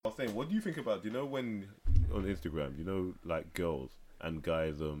saying, what do you think about? Do you know when on Instagram, you know, like girls and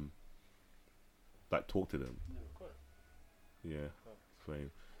guys, like talk to them? Yeah, of course. Yeah,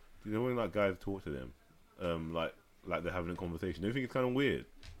 same. Do you know when like guys talk to them, like they're having a conversation? Do you think it's kind of weird?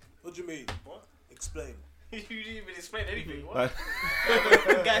 What do you mean? What? Explain. You didn't even explain anything. What?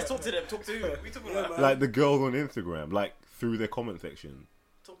 Like, Guys, talk to them. Talk to who? What are you talking about? man. like the girls on Instagram, like through their comment section,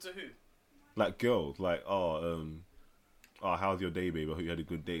 Talk to who? like girls, like how's your day, babe? I hope you had a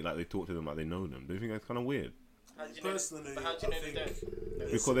good day. Like they talk to them like they know them. Do you think that's kind of weird? How did you know? Personally, But how do you I know they think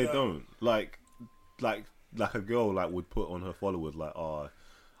don't? Because they don't. Like a girl like would put on her followers like,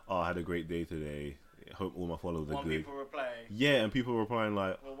 I had a great day today. Hope all my followers are One good. people reply, Yeah, and people replying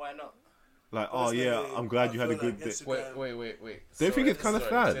like, well, why not? yeah, I'm glad you had a good day. Instagram- Wait. They think it's kind of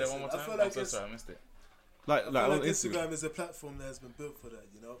sad. Say that one more I time. feel like I'm so it's- sorry, I missed it. Like I feel on like Instagram. Instagram is a platform that has been built for that,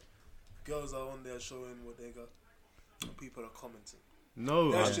 you know? Girls are on there showing what they got, and people are commenting.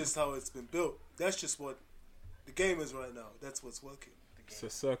 No, That's just how it's been built. That's just what the game is right now. That's what's working. It's a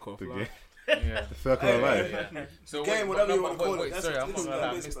circle of the, life. Yeah. the circle of life. Yeah. So Game, wait, whatever no, you wanna call it, wait, that's sorry, what I'm not Instagram gonna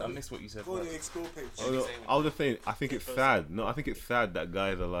lie, is, I man. missed what you said. Go on first. your explore page. Oh, no, I was just saying, I think it's sad. No, I think it's sad that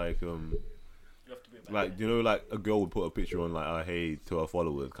guys are like, You have to be a bad like, you know, like a girl would put a picture on like, hey, to her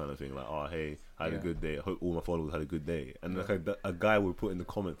followers kind of thing. Like, hey, I had a Yeah. good day. I hope all my followers had a good day. And like a guy would put in the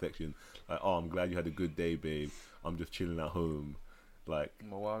comment section, like, I'm glad you had a good day, babe. I'm just chilling at home. Like,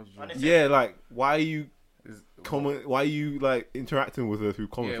 Well, why would you? Honestly, yeah, like, why are you Is- why are you like interacting with her through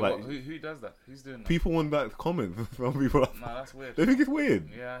comments? Yeah, like, who does that? Who's doing that? people want that comment from people. Nah, that's weird. They think it's weird.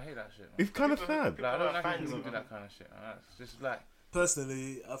 Yeah, I hate that shit. Man. It's kind of People- sad. Like, I don't like fans people who of do them. that kind of shit. It's just like,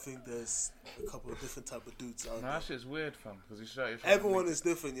 Personally, I think there's a couple of different type of dudes out nah, there. that shit's weird, fam. Because you show Everyone is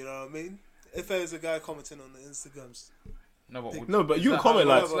different, you know what I mean? If there's a guy commenting on the Instagrams, No, but No, but is you that comment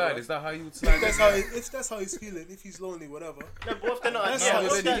how you like- would slide. Is that how you would slide? if that's how he's feeling, if he's lonely, whatever. No, but if they're not, That's yeah, how No,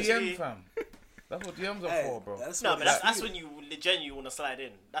 it's if but they're the DM, actually- fam. That's what DMs are Hey, for, bro. that's No, what but it's that's feeling. when you genuinely want to slide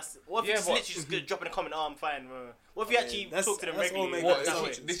in. That's what if Yeah, you but- literally just gonna drop in a comment, I'm fine. What if you actually that's- talk to them that's all regularly? make What That's how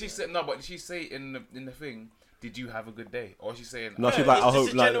did it did is, she say? No, but did she say in the thing? Did you have a good day? Or is she saying? No, Yeah, she's like, it's I just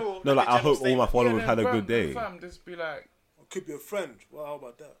hope, a like, general- no, like like, a I general hope all my statement. followers then had a fam, good then day. Fam, just be like, Could be a friend. Well, how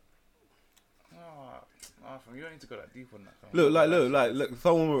about that? fam, you don't need to go that deep on that. Fam. Look,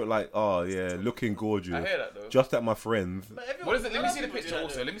 someone were like, oh yeah, looking gorgeous, I hear that though. just at my friends. But everyone- What is it? Let me a lot see of the people do picture that,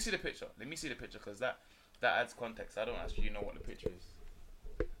 also. though. Let me see the picture. Let me see the picture because that adds context. I don't actually know what the picture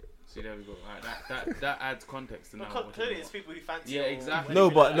is. See, there we go. Right, that adds context to now. Because what clearly you're it's talking people who fancy. Yeah, or exactly. No,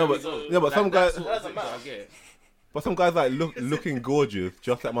 but- anything no, like but- that. no, but some guys- That Doesn't picture, I matter. get it. But some guys like looking gorgeous,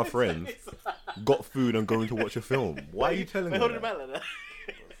 just at my friends, got food and going to watch a film. Why are you telling Wait, her hold it that? back like that.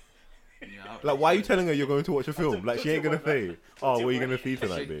 Yeah, Like, why are you telling her you're going to watch a film? Like, she ain't gonna say, oh, what are you gonna see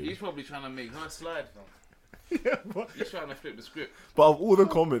tonight, He's babe? probably trying to make her slide, fam. Yeah, but He's trying to flip the script, of all the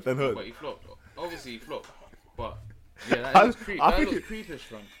comments and her, but he flopped. Obviously, he flopped. But yeah, I- that looks I that think looks creepish,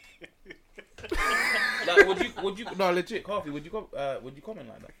 fam. Like, would you? No, legit, Coffee. Would you comment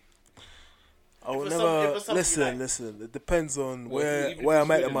like that? I will If it's never something you like. listen. It depends on Well, where even if where it's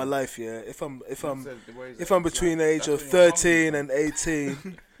I'm at in feeling my it. life. Yeah, if I'm If if I'm between the age of 13 and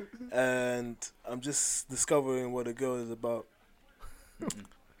 18, and I'm just discovering what a girl is about,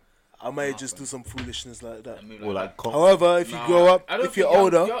 I may just do some foolishness like that. or like, However, if you grow up, if you're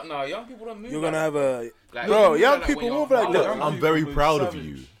older, young people don't move. you're like gonna have a Like, bro. you Young like people when move you're like older. look, that. I'm very proud of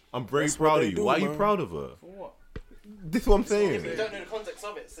you. I'm very That's what proud they of you. do, Why are you man. proud of her? For what? This is what I'm You saying. don't know the context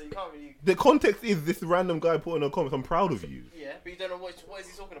of it, so you can't really. The context is this random guy putting in comments. I'm proud of you Yeah, but you don't know what is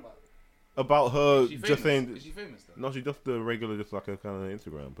he talking about. about her Is she just famous? saying. Is she famous though? No, she's just a regular, just like a kind of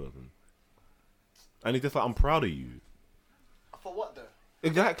Instagram person. And he's just like, I'm proud of you. For what though?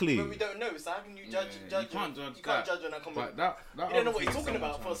 Exactly. But we don't know, so how can you judge? Yeah, judge you can't him? judge You can't that. judge on that comment. But that You don't other know what he's thing is talking someone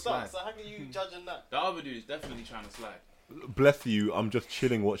about for trying a to start. slide. So how can you judge on that? The other dude is definitely trying to slide. Bless you. I'm just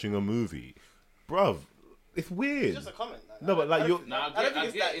chilling watching a movie, bruv. It's It's weird. just a comment. No, but like I you're. don't- Nah, I don't think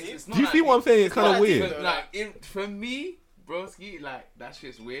it's that deep. it's Do you not see that what I'm deep. saying? It's kind not of that deep, weird. though. Like, for me, broski, like that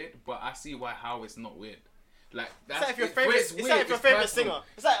shit's weird, but I see how it's not weird. Like It's that's like if your where favorite, it's it's weird, like if your it's favorite personal. singer.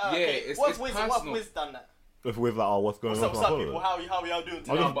 It's like Yeah, okay, it's what if Wiz personal. done that? If with like, oh, what's going What's on up, with what's my up, people? followers? How y'all doing I'll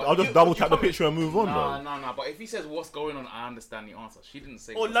today? just, but I'll just you- double you tap the comment- picture and move on, Nah, bro. nah. But if he says what's going on, I understand the answer. She didn't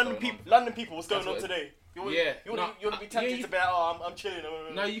say. Or what's London going people, on. London people, what's going That's on what today? You want, Yeah, you want to be yeah, tempted you- to be like, oh, I'm chilling.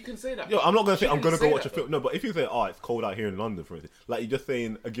 No, you can say that. Yo, I'm not gonna say She I'm gonna didn't go say watch a that, film. No, but if you say, oh, it's cold out here in London, for instance, like you're just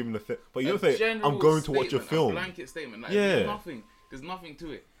saying, giving the, but you A don't say, general I'm going to watch a statement, film. blanket statement. Like, Yeah. There's nothing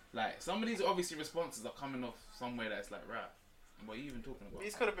to it. Like some of these obviously responses are coming off somewhere that's like right. What are you even talking about?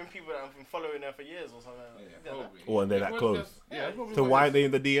 These could have been people that have been following her for years or something. Yeah, probably. Oh, and they're that Probably close. just- Yeah, probably So what why it are is. they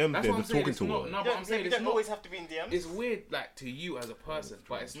in the DM? That's They're what I'm just saying. talking It's to not, her. no, but I'm saying you it's don't not. always have to be in DMs. It's weird, like to you as a person,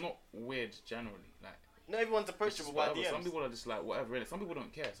 but it's not weird generally. Like Not everyone's it's approachable just by whatever. DMs. Some people are just like whatever. Really. Some people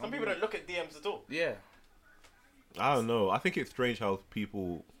don't care. Some people don't look at DMs at all. Yeah. I don't know. I think it's strange how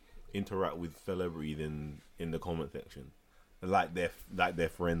people interact with celebrities in the comment section, like they're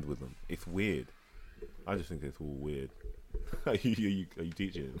friends with them. It's weird. I just think it's all weird. are you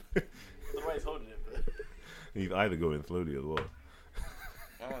teaching him? The way he's holding it. But... He's either going slowly as well.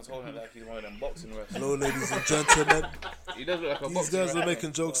 My man's holding it like he's one of them boxing wrestlers. Hello, ladies and gentlemen. He does look like a These boxing guys are wrestler.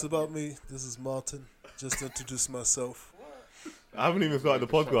 making jokes about me. This is Martin. Just to introduce myself. I haven't even started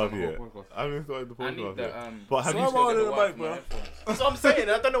the podcast Shut yet. up, I haven't even started the I need podcast the yet. But have So you? I'm on Get the the wire mic, from my bro. headphones. That's what I'm saying.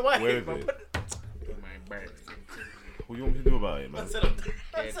 I don't know why. Where is but it? My brain. What do you want me to do about it, man? I said I'm done.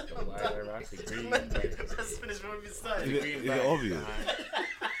 I Get said the I'm wire done. out the green Man, bag. Let's finish where we started. Is it- is it obvious?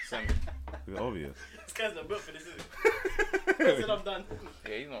 Some- Is it obvious? This guy's not built for this, is it? I said I'm done.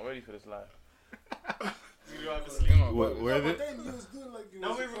 Yeah, he's not ready for this life. You rather You're sleep. not Where ready. is it?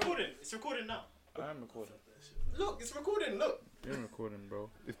 Now we're recording. It's recording now. I am recording. Look, it's recording. Look. You're recording, bro.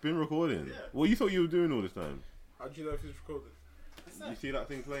 It's been recording. Yeah. Well, you thought you were doing all this time. How do you know if it's recorded? You see that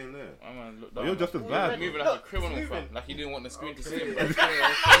thing playing there? My man, look Well, down. you're just as You're bad. moving Look, like a it's criminal, moving. fam. Like you didn't want the screen to see him, bro. You see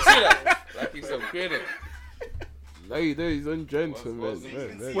that? Like he's some critic. Ladies and gentlemen. What's-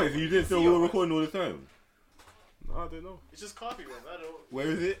 See Wait, so you didn't feel we were recording all this time? I don't know. It's just coffee, bro. I don't know. Where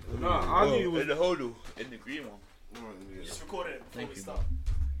is it? No, I knew it was. In the hodl. In the green one. You just recorded it before Thank we you, start.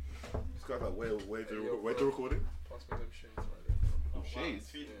 This guy's like, where's the recording? Pass me them shades right there. Oh, wow, Shades. it's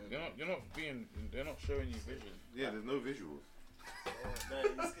feeding. You're not being. They're not showing you vision. Yeah, there's no visuals. Man,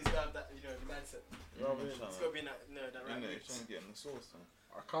 he's got to have that, you know, the mindset. He's got to be in that, no, that right You're mix. trying to get in the sauce, man.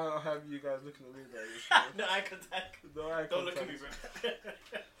 I can't have you guys looking at me like this. No eye contact. No eye Don't look at me, contact. bro.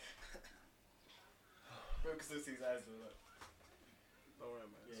 Bro can still see his eyes, bro. Look. Don't worry,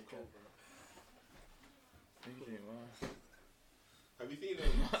 man. Yeah, It's you cool, can. bro. Have you seen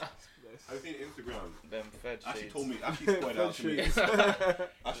Nice. Have you seen Instagram? Them Fed Actually shades. told me. Actually spotted out to me. Shades.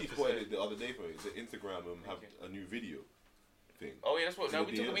 Actually spotted it the other day for it. The Instagram have a new video thing. Oh yeah, that's what. To No,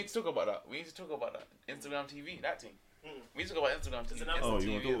 the we DM. need to talk about that. We need to talk about that. Instagram TV, that thing. Mm. We need to talk about Instagram TV. It's an app. Oh, Instant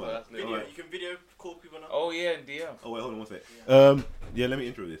you wanna TV talk as well, about that's it? lit. Video, Alright. you can video call people now. Oh yeah, and DM. Oh wait, hold on one sec. Yeah. Yeah, let me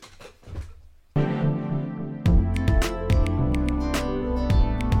intro this.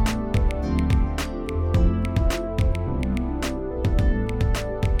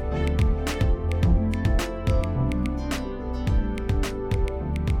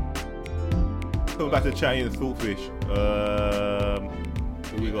 Coming back to chatting and saltfish.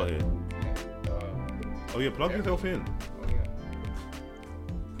 Who we got here? Oh yeah, plug yourself in. Oh yeah.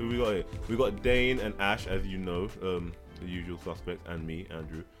 Who we got here? We got Dane and Ash, as you know, the usual suspects, and me,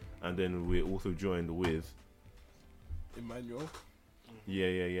 Andrew. And then we're also joined with Emmanuel.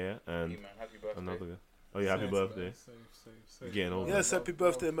 yeah, and Hey, man, happy birthday. another guy. Oh yeah, happy Safe, birthday. man. Safe. Getting older. Yes, happy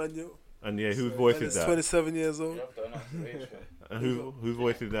birthday, Emmanuel. And yeah, whose So- voice And is it's that? 27 years old. You have to announce the age, fam. And whose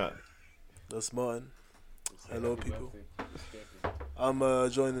voice is that? That's Martin. Hello, Happy people. birthday. I'm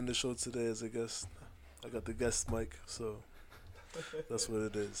joining the show today as a guest. I got the guest mic, so that's what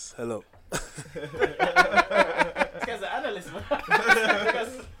it is. Hello. This guy's an analyst, man.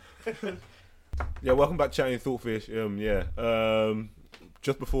 Yeah, welcome back, chatting saltfish.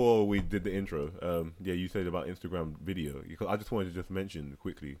 Just before we did the intro, yeah, you said about Instagram video. I just wanted to just mention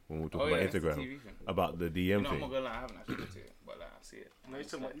quickly when we were talking about Insta Instagram TV thing. about the You DM know, I'm not thing. gonna lie, I haven't actually looked at it, but like, I see it. No, he's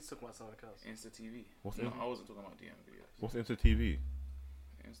It's talking like about something else. Insta TV. What's No, it? I wasn't talking about DM videos. What's Insta TV?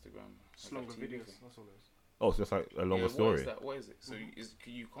 Instagram. Just like longer TV videos. thing. That's all it is. Oh, it's just like a longer Yeah, story. What is that? What is it? So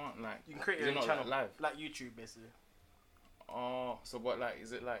you can't like. You can create is your it own not channel, like live? like YouTube, basically. Oh, so what like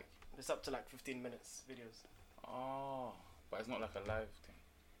is it like? It's up to like 15 minutes videos. Oh, but it's not like a live thing.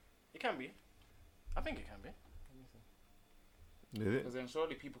 It can be. I think it can be. Is it? Because then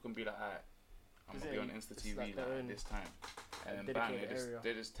surely people can be like, alright, I'm Is gonna it- be on Insta it's TV like like, their own, at this time, and then bang, dedicated area.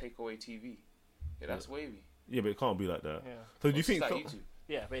 they just take away TV. Yeah, that's wavy. Yeah, but it can't be like that. Yeah. So do you It's think? like So, YouTube?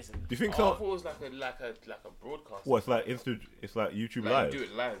 Yeah, basically. do you think Oh, I so? thought it was like a broadcast. What? It's like It's like YouTube Like Live. you do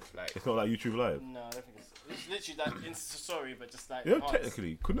it live, like It's not like YouTube Live. No, I don't think it's literally like Insta story, but just like. You know, enhanced.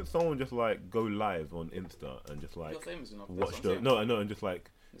 technically, couldn't someone just like go live on Insta and just like you're famous enough. watch that's the what I'm no, I know, and just like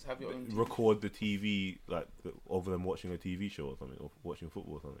saying. Just have your own TV. record the TV like of them watching a TV show or something, or watching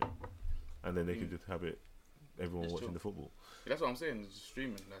football or something, and then they could just have it. Everyone It's watching true. the football. That's what I'm saying. It's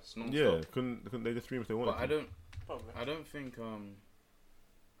streaming. That's non Yeah, couldn't they just stream if they wanted? But I to? don't. Probably. I don't think.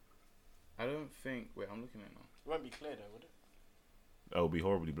 I don't think. Wait, I'm looking at it now. It won't be clear though, would it? It'll be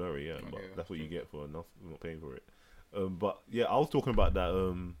horribly blurry, yeah. But Okay, that's what you true. get for not paying for it. But yeah, I was talking about that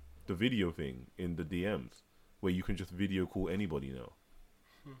the video thing in the DMs where you can just video call anybody now.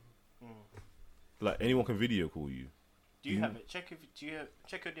 Like anyone can video call you. Do you have it? Check your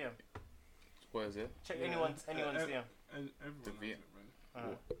DM. What is it? Check Yeah. anyone's DM. And everyone The has V- it,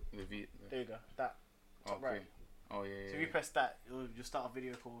 man. There you go. That. Top Okay. right. Oh yeah. So if you press that, you'll start a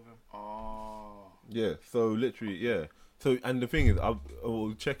video call with him. Oh. Yeah. So literally, yeah. So and the thing is, I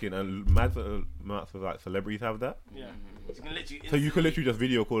was checking, and mad amounts of like celebrities have that. Yeah. Mm-hmm. So you can literally. So you can literally just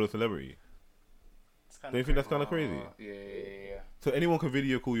video call a celebrity. It's kinda Don't you think that's crazy. kind of crazy? Yeah. So anyone can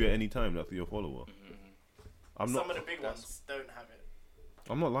video call you at any time. That's your follower. I'm Some not. of the big ones don't have it.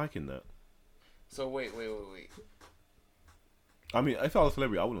 I'm not liking that. So wait. I mean, if I was a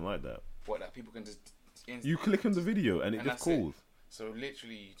celebrity, I wouldn't like that. What? That people can just. You click on the video and it And just that's it. calls. So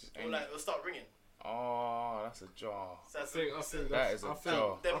literally, you just. Or like, it'll start ringing. Oh, that's a jar. So I that's think That that's, is a I think,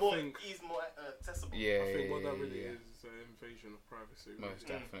 jar. they're I more, think, he's more accessible. Yeah. I think what that really yeah. is an invasion of privacy. Most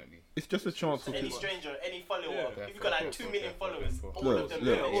really. definitely. It's just a chance for Any people. stranger, any follower, Yeah. if you've got like 2 million followers, all Look, of them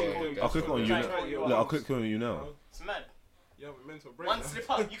look. know all you. of them, I'll click on you Try now. and call you Look, out. I'll click on you now. It's mad. You have a mental break. One slip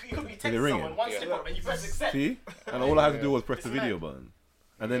up, you could be texting ringing? someone, one Yeah. slip up, and you press accept. See? And all I had to do was press It's the video mad. button.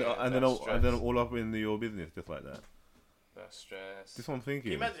 And then Yeah, and then that's and then stress. all up in your business just like that. That's stress. This is what I'm Can you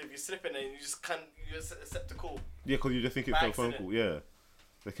thinking. imagine if you're slipping and you just can't, you just accept the call? Yeah, because you just think it's By a phone accident. call. Yeah.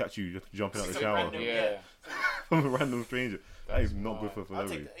 They catch you just jumping out the Some shower random- Yeah. from a random stranger. That is That's not good for I'll take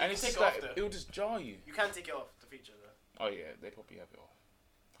celebrity. that. You And can it's take just it off like, though. it'll just jar you. You can take it off the feature though. Oh yeah, they probably have it off.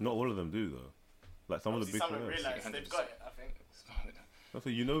 Not all of them do though. Like some of the Obviously big some of them ones. realise Yeah, they've got it, I think. So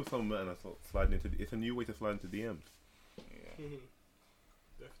you know some man that's not sliding into. It's a new way to slide into DMs. Yeah.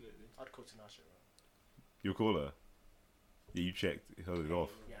 Definitely. I'd call Tinashe, bro. You call her. Yeah, you checked. It held it off.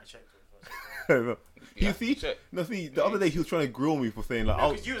 Yeah, I checked it. No, Yeah, see? check. No, see, the other day he was trying to grill me for saying like, No,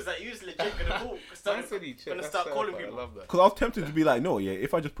 oh, because you was legit gonna call. Man said he checked. Gonna That's start fair, calling but people. I love that. because I was tempted to be like, no, yeah,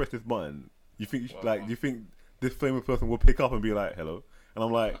 if I just press this button, you think Wow. like, do you think this famous person will pick up and be like, hello? And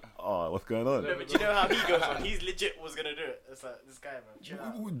I'm like, oh, what's going on? No, but you know how he goes on. He's legit was gonna do it. It's like this guy, man. Chill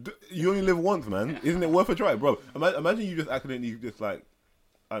out. You only live once, man. Isn't it worth a try, bro? Imagine you just accidentally just like,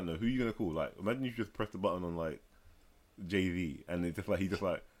 I don't know, who you gonna call? Like, imagine you just press the button on like Jay-Z and it's just like, he just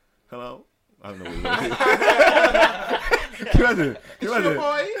like, hello? I don't know what you're Can you imagine? Can you imagine?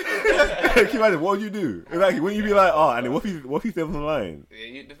 Can you imagine? What would you do? Like, wouldn't you be like, oh, and what if he says on the line?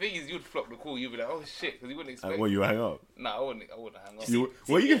 Yeah, the thing is, you'd flop the call. You'd be like, "Oh shit," because you wouldn't expect. And what, you hang up? Nah, I wouldn't hang up. You,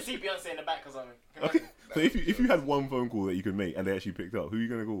 well, you See Beyonce in the back or something. Can you okay. imagine? So if you had one phone call that you could make and they actually picked up, who are you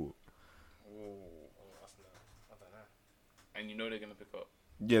gonna call? Oh, that's no, I don't know. And you know they're gonna pick up.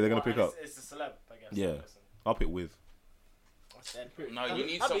 Yeah, they're gonna Well, pick up. It's a celeb, I guess. Yeah. I'll pick Wiz. That's dead. No, you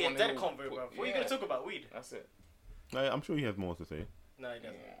need That'd be someone a dead who- convo, bro. What are you gonna talk about? Weed? That's it. I'm sure he has more to say. No, he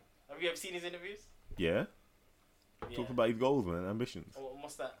doesn't. Yeah. Have you ever seen his interviews? Yeah. Yeah. Talk about his goals, man, ambitions.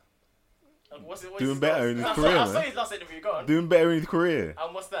 What's that? What's it? Doing better in his career, I saw man. his last interview. Go on. Doing better in his career.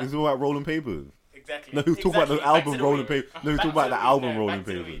 What's that? He's all about rolling papers. Exactly. No, he was talking about the Exactly. Back album to the rolling weed. paper. No, he was Back talking about to the weed, album yeah, rolling back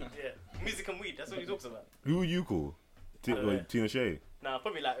to the papers. weed, Yeah. Music and weed. That's what he talks about. Who would you call? I don't know. Tina Shea. Nah,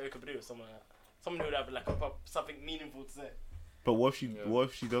 probably like Erykah Badu or someone like that. Someone who would have like something meaningful to say. But what if she? Yeah. What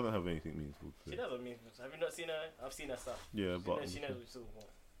if she doesn't have anything meaningful to She say? does have meaningful. Have you not seen her? I've seen her stuff. Yeah, but She knows what she's talking about.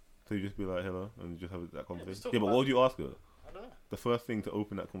 so you just be like hello and just have that just conversation. talk Yeah, but about- what would you ask her? I don't know. The first thing to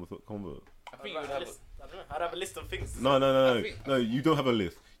open that convo. I think you would I'd have. list, I don't know. I'd have a list of things. to No, say. no, no, I no, think- no. You don't have a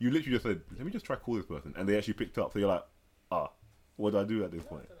list. You literally just said, "Let me just try call this person," and they actually picked up. So you're like, what do I do at this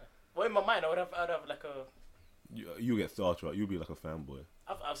point? Well, in my mind, I'd have like a. You get starstruck. You'll be like a fanboy.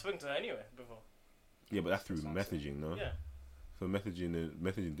 I've spoken to her anyway before. Yeah, but that's through messaging, no? Yeah. So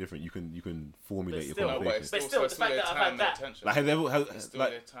messaging different. You can formulate your still- No, but conversation. it's But still, still, so it's the fact their that I've time had and that- attention. Like has It's ever still like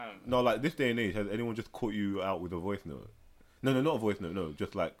their time. no, like this day and age, has anyone just caught you out with a voice note? No, not a voice note. No,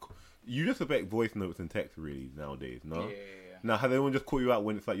 just like you just expect voice notes and text really nowadays. No. Yeah. Now, has anyone just caught you out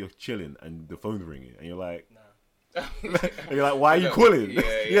when it's like you're chilling and the phone's ringing and you're like, Nah. and you're like, why are you calling? Yeah.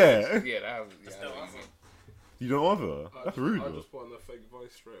 Yeah. Yeah, that was. Just Yeah, don't I know what answer. you mean. You don't answer. That's rude, I bro. just put on the fake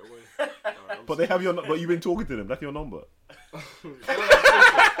voice straight away. Alright, But they have your. But you've been talking to them. That's your number.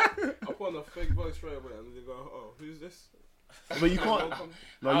 I put on the fake voice straight away, and they go, "Oh, who's this?" But you can't.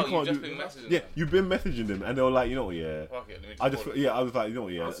 No, Oh, you you've can't just do. been messaging Yeah, them. you've been messaging them, and they were like, you know what? Yeah. Fuck it, let me just I just. call them. Yeah, I was like, you know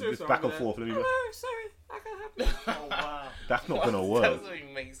what? Yeah. I'm Just serious, back I'm and there. forth. Let me. Oh, sorry, I can't help you. Oh wow. That's not gonna That work. doesn't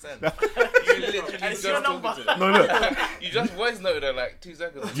even make sense. You literally And it's just your talking number. to them. No, no. You just voice noted her like 2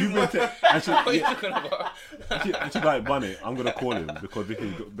 seconds. You've been. And she, What are you yeah, talking about? and she's like, Bunny, I'm gonna call him because this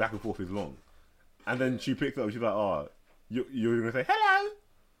is back and forth is long. And then she picks up. She's like, oh, you're gonna say hello.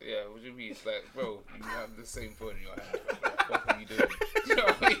 Yeah, what do you mean? It's like, bro, you have the same phone in your hand. What the fuck are you doing? You know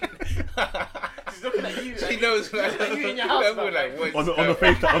what I mean? She's looking at you, She knows. Like, are you in your house, we're like, what is On the going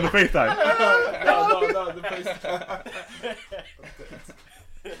FaceTime. On the FaceTime. No, the face.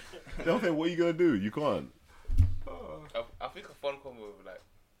 They'll say, "What are you gonna do? You can't." I think a fun convo with like,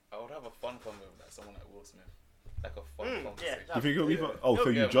 I would have a fun convo with like someone like Will Smith, like a fun conversation. yeah. You think it'll be fun? Oh, so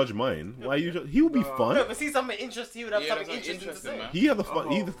Yeah, you judge mine? Why you? He will be fun. No, but see something interesting. He would have Yeah, something that's interesting to interesting, say. man. He has a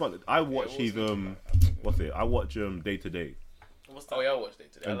fun. He's a fun. I watch Will his Smith, what's it? I watch Day to Day. What's that? Oh yeah, I watched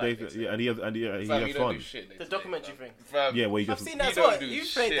it today. I And like Day it. to, yeah, and he has he Fam, has you don't fun. do shit. The documentary thing. Fam, Yeah, where he I've just seen that as You don't well. do You've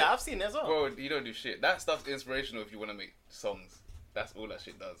shit. played that. I've seen that as well. bro, you don't do shit. That stuff's inspirational if you want to make songs. That's all that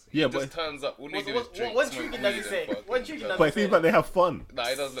shit does. Yeah, He just turns up. All he do is drink, what smoke tune does he weed say? and fucking What tune drink. does But it seems like they have fun. Nah,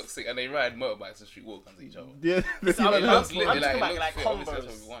 it does look sick, and they ride motorbikes and street walk onto each other. Yeah, they seem I'm like It they have looks fun. lit, I'm like, talking it about, looks like, fit. Obviously, that's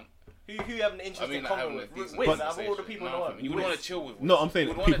combos. what we want. Who you have an I interesting mean, like, having convo a with? decent Wiz, out of all conversation. the people in Nah, the fam, world. you would Wiz. want to chill with Wiz. No, I'm saying You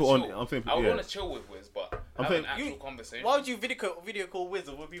would wanna people on- chill. I'm saying- I would yeah. want to chill with Wiz, but I'm have saying- an actual You- conversation. Why would you video call Wiz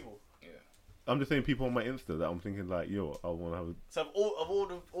of all people? Yeah. I'm just saying people on my Insta that I'm thinking like, yo, I want to have. So of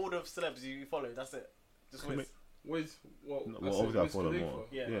all the celebs you follow, that's it. Just Wiz. Wiz, well, Well, that's obviously I Wiz follow Khalifa. more.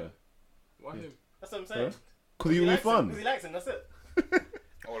 Yeah. Yeah. Why him? That's what I'm saying. Because he will be fun. Because he likes him. That's it.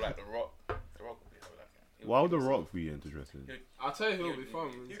 Or like The Rock. The Rock would be like that. Why would The Rock be interesting? I'll tell you who'll be fun.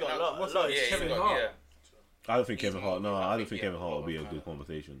 He's got a lot. What's a lot that? of Yeah, Kevin he's Hart. got, yeah. I don't think Kevin Hart. No, I don't think, think yeah, Kevin Hart will be a Hart good kinda-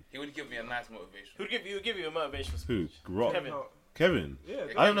 conversation. He would give me a nice motivation. Who'd give you a motivational Who? speech? Rock. Kevin. Hart. Kevin. Yeah,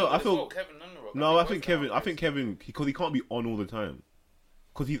 I don't know, I Kevin feel- as well, Kevin and The Rock. No, I both think can Kevin. I think Kevin because he can't be on all the time.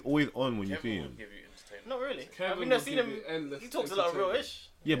 Because he's always on when you see Kevin him. would give you entertainment. Not really. Kevin I've never will seen give him. you endless He talks a lot of real entertainment. ish.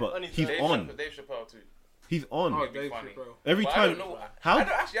 Yeah, but On his he's Dave on. Dave Chappelle too. He's on. Oh, It'd be Dave funny. Chappelle. Every But I time. don't know. How? I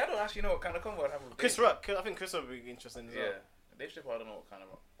don't actually know what kind of combo I'd have with Chris Dave. Rock. I think Chris Rock would be interesting as well. Yeah, Dave Chappelle. I don't know what kind of.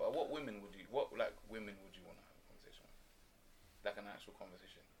 But what women would you? What like women would you want to have a conversation with? Like an actual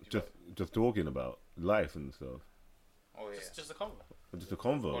conversation. Just talking about life and stuff. Oh yeah. Just a convo. Just a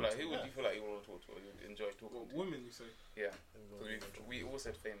convo. Or like who would you feel like you want to talk to or you'd enjoy talking What to? women you say? Yeah. 'Cause we all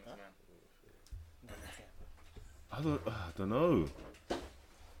said famous man. I don't know.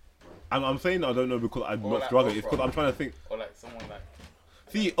 I'm saying I don't know because I'm Or not like struggling. It's Oprah. because I'm trying to think. Or like someone like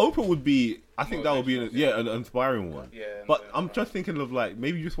See, Oprah would be. I think that would be Motivational, an inspiring one. yeah. and But then, I'm just thinking of like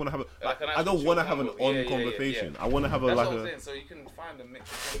maybe you just want to have a. Like an I don't actual want to chill have an convo. on Yeah, yeah, conversation. yeah. I want to have a That's like what I'm a. saying. So you can find a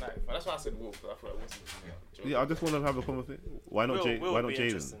mix between like. That's why I said Wolf. 'Cause I feel like Wolf is Yeah, I just want to have a conversation. Why not Jay? Will Why not be Jaden?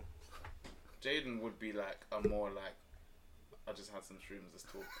 interesting. Jaden would be like a more like. I just had some shrooms. Let's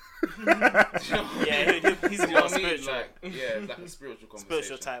talk. Yeah, he's You know more what I mean? spiritual. Like, yeah, like a spiritual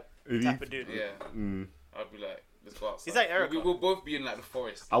conversation. Spiritual type of dude. Yeah, Mm. I'd be like, let's go outside. He's like Erica. We'll both be in like the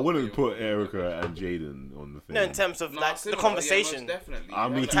forest. I wouldn't put Erica and Jaden on the thing. No, in terms of No, like the similar, conversation. Yeah, most definitely. I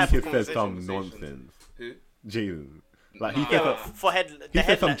You mean, have he type that of just said some conversations. nonsense. Who? Jaden. Like he Nah. said, for, some, for head, he the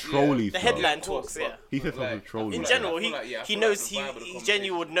said some headline. trolly The stuff. headline Of course, talks, yeah. He said some Like, trolly In I stuff. general, feel like, yeah, I he feel knows like the he vibe of the he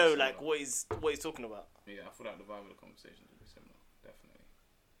genuinely would know conversation like is what he's talking about. similar. Yeah, I feel like the vibe of the conversation would be similar. Definitely.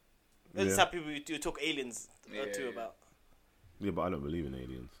 This is Yeah. how people you talk aliens Yeah, too yeah. about. Yeah, but I don't believe in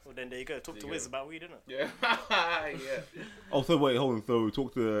aliens. Well, then there you go. Talk to There you Wiz go. about weed, innit? Yeah. Yeah. Oh, so wait, hold on.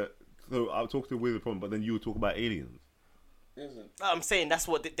 So I'll talk to Wiz upon, but then you would talk about aliens. Isn't? I'm saying that's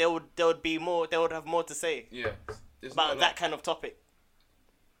what they would be more. They would have more to say Yeah. It's about not that like, kind of topic.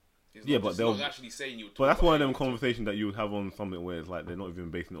 it's Yeah, not but just they'll- not actually saying you. But that's one of them conversations that you would have on something where it's like they're not even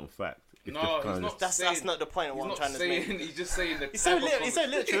basing it on fact. It's No, just he's kind of not. That's saying- not the point of He's what I'm not trying to saying. make. He's just saying the. He's so type of he's so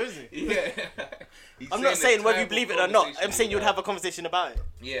literal, isn't he? Yeah. He's I'm saying not the saying whether you type of believe it or not. I'm conversation saying you would would have a conversation about it.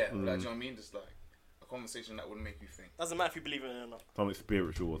 Yeah, like, do you Mm. know what I mean? Just like a conversation that would make you think. Doesn't matter if you believe it or not. something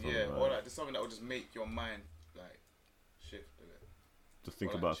spiritual or something. Yeah, like or that. like just something that would just make your mind like shift a bit. Just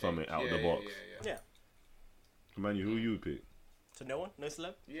think Or, like, about something change. out of Yeah, the box. Yeah. Man, who you would pick? So no one, no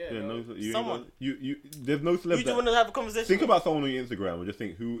celeb. Yeah, Yeah, no, you Someone. You. There's no celeb. You do that- want to have a conversation? Think about someone on your Instagram and just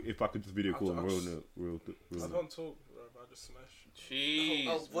think who, if I could just video call them I real, just- real. I don't talk, bro. I just smash. Jeez.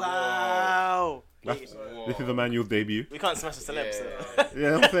 Oh wow! That's- Whoa. This is Emmanuel's debut. We can't smash the celebs. Yeah. So.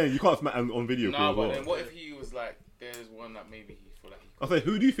 Yeah, I'm saying you can't smack on video Nah, call but as then well. what if he was like, there's one that maybe he feel like he I say,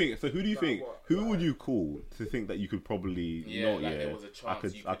 who do you think? So who do you Like think? what? Who Like- would you call to think that you could probably Yeah, not? like Yeah, there was a I chance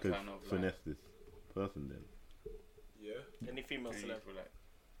could. you I could could kind of, like- finesse this person then. Yeah. Any female who you celeb? feel like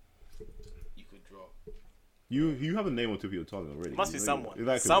you could draw. You have a name on top of your tongue already. Must be You know, someone.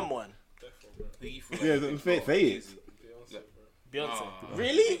 exactly. Someone. Definitely, bro. Who you feel Yeah, like you then could say- draw say it. easy. Beyonce, Like- bro. Beyonce. Nah.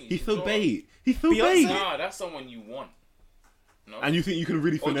 Really? He's so Draw. bait. He's so Beyonce? bait. Nah, that's someone you want. No. And you think you can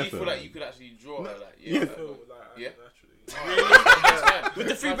really or do you finesse feel her? like you could actually draw her? Like, yeah. yeah. I feel like Yeah. naturally. With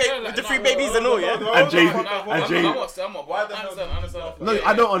the three babies and all, yeah. And Jay- and Jay- Why the hell? No,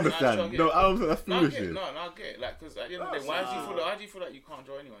 I don't understand. No, I don't. That's foolishness. No, I get it. Like, because at the end of the day, why do you feel like you can't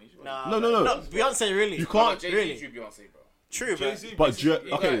draw anyone? You should Nah, No. Beyonce really. You can't- Jay-Z really. drew Beyonce, bro. True, but Jay-Z But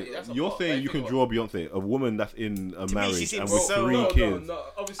basically- okay, that's a you're lot. saying Like, you can think draw Beyonce, a woman that's in a To me, she marriage seems and with so- 3 kids.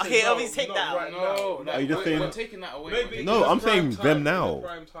 Obviously, Okay, no, obviously take not that out. right No, now. Are you just saying- we're taking that away. Maybe No, in I'm the prime saying time, them in the now.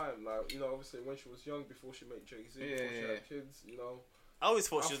 Prime time, like, you know, obviously when she was young, before she met Jay-Z, Yeah, before she yeah, had kids, you know. I always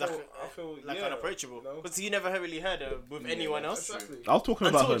thought she was I feel, like yeah, unapproachable. you know? Because you never really heard her with anyone else. Exactly. I was talking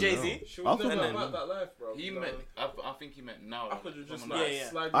about Until her Jay-Z. She now. I was was never talking then- about that life, bro. He you know? meant. I think he meant now. I could have just someone like Yeah, yeah.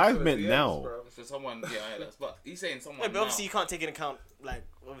 slide I've into the meant DMs, now. bro. So someone, that's but he's saying someone. Yeah, but now. obviously you can't take into account like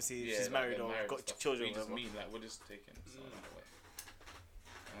obviously if Yeah, she's like, married they're or married got and stuff. children. We Or just whatever. mean like we're just taking someone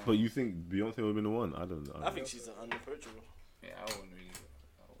away. But you think Beyonce would have been the one? I don't know. I think she's unapproachable. Yeah, I wouldn't really.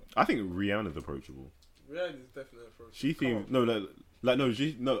 I think Rihanna's approachable. Rihanna's definitely approachable. She Come seems on.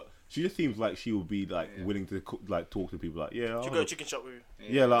 no. She just seems like she would be like Yeah. willing to like talk to people like I'll She have go a- chicken shop with you.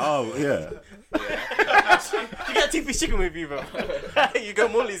 yeah like oh yeah. You got two-piece chicken with you, bro. You go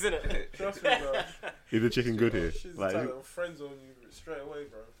Molly's, innit? Trust me, bro. Is the chicken good here? She's Like, the type of friends on you straight away,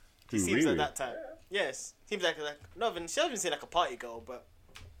 bro. She who, seems really? like that type. Yes, seems like no, even she doesn't seem like a party girl, but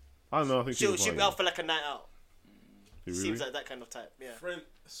I don't know. I think she'll was be fine. out for like a night out. She Seems really? like that kind of type. Yeah.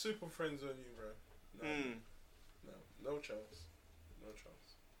 Super friends on you, bro. No, Mm. no chance. No chance.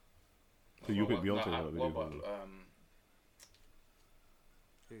 So you pick Beyonce? No, over what Lady about Gaga?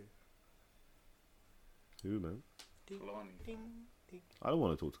 Who man? Kalani? Ding, ding. I don't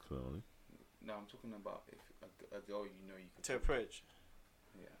want to talk to Kalani. No, I'm talking about if a girl you know you could To approach.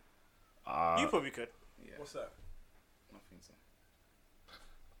 Yeah, You probably could. yeah. What's that? Nothing so.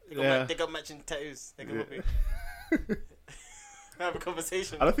 They got matching tattoos. They can help you. Have a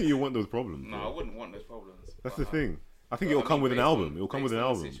conversation. I don't think you want those problems. No, I bro. wouldn't want those problems. That's but, the thing. I think but it'll I come mean, with an based album. on- It'll come with based an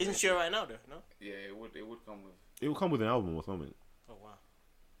on the album. Isn't she right now though? No. Yeah, it would come with. It will come with an album or something. Oh wow.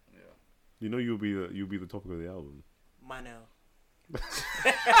 Yeah. You know you'll be the topic of the album. Mano.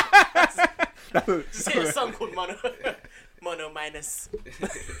 That's a, Just hear a song called Mono. Mono minus.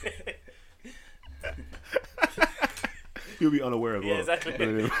 you'll be unaware as well. Yeah, exactly. But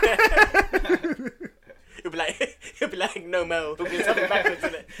then- He'll be like no mo. He'll be something backwards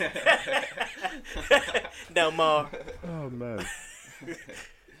in it. No more. oh man.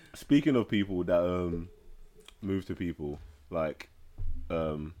 Speaking of people that move to people like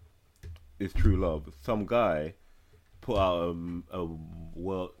it's true love. Some guy put out a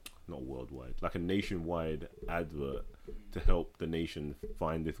not worldwide, like a nationwide advert to help the nation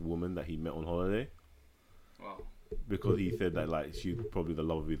find this woman that he met on holiday Wow. because he said that like she's probably the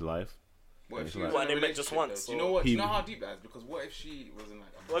love of his life. What if It's she like- was What, in a they met just relationship, once, though? Do you know what? Do you He- know how deep that is? Because what if she was in like?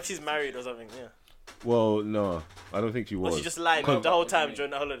 What if she's married or something? Yeah. Well, no, I don't think she Or was. she just lied Cause- the whole time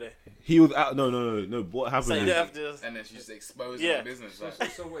during the holiday. He was out. No. What happened? So you is- don't have to. And then she just exposed Yeah. her business. So, Like, so,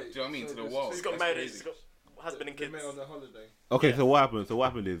 so wait. do you know what I mean? so To the this- world. She's got That's married. crazy. She's got husband and They kids. met on the holiday. Okay, Yeah. so what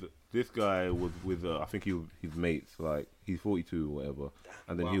happened is this guy was with I think his mates, like he's 42 or whatever,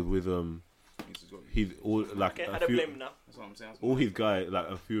 and then he Wow. was with he's all like Okay, I a don't few, blame him now. That's what I'm saying. all his guys, like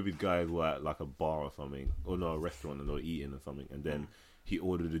a few of his guys were at like a bar or something, or no, a restaurant, and they were eating or something, and then he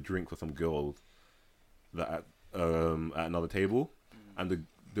ordered a drink for some girls that at another table, and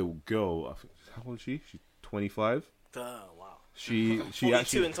the girl, I think, how old is she? She's 25. Wow. She 42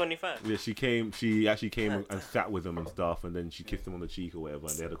 actually. and 25. Yeah, she actually came and sat with him and stuff, and then she kissed him on the cheek or whatever,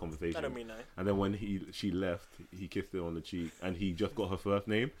 and they had a I conversation. don't mean that. And then when she left, he kissed her on the cheek, and he just got her first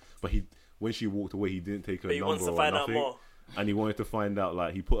name. But when she walked away, he didn't take her But he number wants to or find out nothing. more. And he wanted to find out,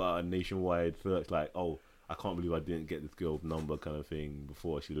 like he put out a nationwide search, like, oh, I can't believe I didn't get this girl's number, kind of thing,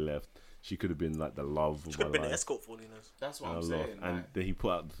 before she left. She could have been like the love She of could my have been an life. escort for all he knows. That's what And I I'm lost. saying. And like, then he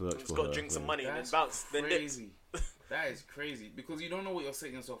put out the search Just for got her. to drink some so- money and then That's bounce. Then dip. crazy. That is crazy because you don't know what you're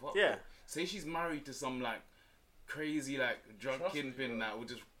setting yourself up Yeah. for. Say she's married to some like crazy like drug Trust me, kingpin bro. that would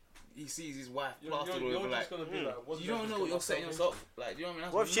just he sees his wife You're plastered all just over like gonna be like, what you the don't heck know is what you're myself setting into? yourself like. Do you know what I mean?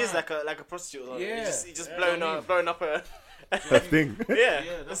 That's What if she's mad. like a prostitute? Or something? Yeah. He just Yeah, blown I mean- up, blowing up her. That thing. Yeah. Yeah,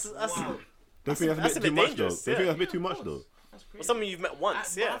 that's that's well, wild. Don't think That's that's a a bit bit too much though. dangerous, Don't yeah. think that's a bit too much though. That's crazy. something you've met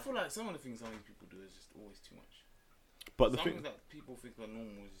once. But I Yeah. feel like some of the things some of these people do is just always too much. But the Something thing, that people think are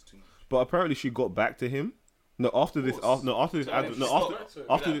normal is just too much. but apparently she got back to him. No, after this, course. after this, So ad- if no, she after stopped it,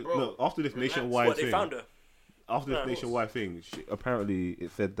 after like, this, bro, no, after this relax. nationwide What, they thing. found her? After this Yeah, of course. nationwide thing, apparently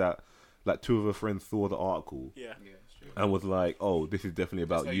it said that like two of her friends saw the article Yeah. Yeah, it's true. and was like, "Oh, this is definitely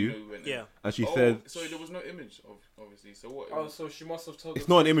That's about how you." know went there. Yeah. And she Oh, said, so there was no image of obviously. So what? Oh, so she must have told. "It's us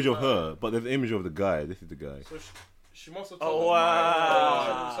not an that image she's of her, married. but there's an image of the guy. This is the guy." So she must have Oh, told us.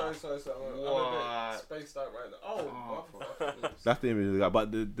 wow. Sorry. I'm a What? bit spaced out right now. Oh, Oh, That's the image of the guy,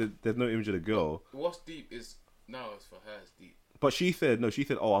 but there's no image of the girl. What's deep is no, it's for her. It's deep. But she said, "No, she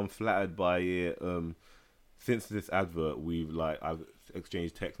said, oh, I'm flattered by it. Since this advert, we've like,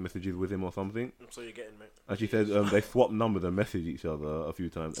 exchanged text messages with him or something. That's all you're getting, mate. And she said they swapped numbers and messaged each other a few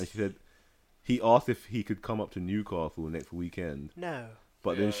times. And she said he asked if he could come up to Newcastle next weekend. No.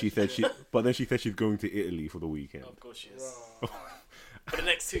 But then she said she's going to Italy for the weekend. Of course she is. For the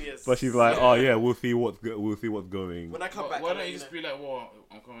next 2 years. But she's like, oh yeah, we'll see what's going. When I come back, Why don't you just be like, well,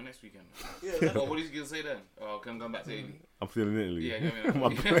 I'm coming next weekend? Yeah. Well, what are you gonna say then? Oh, can I come back to Italy? I'm still in Italy. Yeah, I'm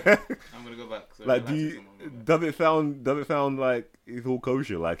gonna go back. So Like, relax, I'm gonna go back. does it sound like it's all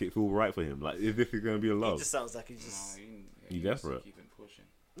kosher? Like it's all right for him? Like, is this going to be a It love? just sounds like he's just No, He needs to desperate. Keep him pushing.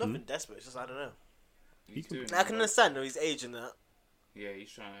 nothing desperate. It's just I don't know. He's can- doing I it, can bro. understand though. His age and that. Yeah, he's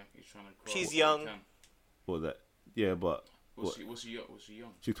trying to. Grow She's what he young. can. What that? Yeah, but Was she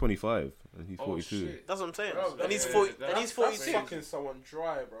young? she's 25 and he's Oh 42. shit. That's what I'm saying. Bro, and he's yeah, 40. yeah, And he's that's 42. That's fucking someone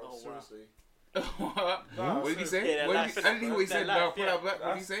dry, bro. Oh, wow. Seriously. What? Nah, What did he so- say? Yeah, What life, did he, I didn't hear what he innit, said. bro? No, Life, pull yeah. out back. What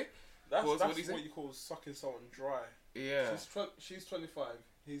did he say? That's What did he say? what you call sucking someone dry. Yeah. She's 25.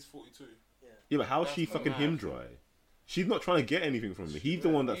 He's 42. Yeah, but how's That's she not sucking him mad. dry? She's not trying to get anything from him. He's the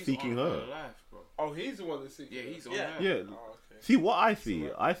one that's He's seeking on her. Life, bro. Oh, he's the one that's seeking. Yeah, her. he's on Yeah. her. Yeah. Oh, okay. See what I see?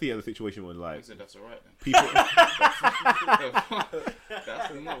 I see it as a situation where I like said that's alright then. people.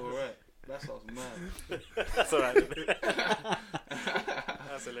 That's not alright. That sounds mad. That's alright.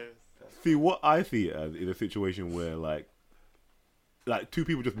 That's hilarious. See what I see it as is a situation where like two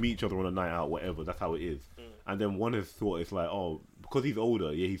people just meet each other on a night out, whatever. That's how it is. And then one has thought it's like, oh, because he's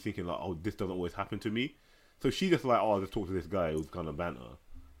older, yeah, he's thinking like, oh, this doesn't always happen to me. So she just like, oh, I'll just talk to this guy who's kind of banter,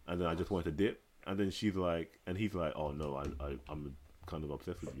 and then I just wanted to dip. And then she's like, and he's like, oh no, I'm kind of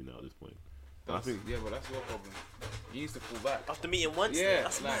obsessed with you now at this point. And I That's, think yeah, but that's your problem. He needs to pull back. After meeting once, Yeah,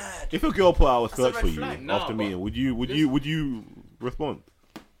 that's like- mad. if a girl put out a That's a search red for you flag. Nah, after but meeting, would you respond?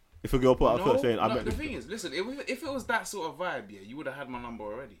 If a girl put out a search saying, I met the this thing is, listen, if it was that sort of vibe, yeah, you would have had my number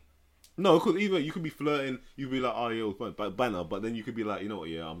already. No, because even you could be flirting, you'd be like, oh yeah, it was fun, but banter. But then you could be like, you know what,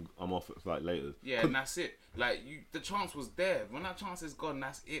 yeah, I'm off like later. Yeah, and that's it. Like the chance was there. When that chance is gone,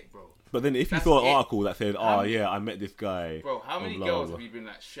 that's it, bro. But then if you That's saw an it. article that said, How oh many- yeah, I met this guy. Bro, how many blah, girls blah, have you been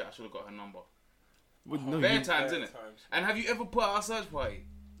like, shit, I should have got her number? Well, no, Bare you- times, Bare innit? times. And have you ever put out a search party?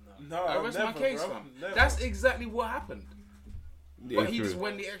 No, I rest my never, case, bro. fam. Never. That's exactly what happened. yeah, But he true. just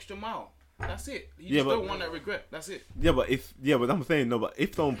went the extra mile. That's it. You Yeah, just but- don't want that regret. That's it. Yeah, but I'm saying no. But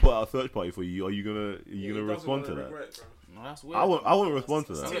if someone put out a search party for you, are you gonna He gonna doesn't respond wanna to that? regret, bro. No, that's weird. I wouldn't respond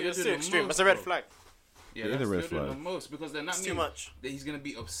to That's that. too- It's you're too doing the extreme. most, That's a red bro. flag. Yeah, It is that's a red you're doing flag. the most because then that It's means too much. that he's gonna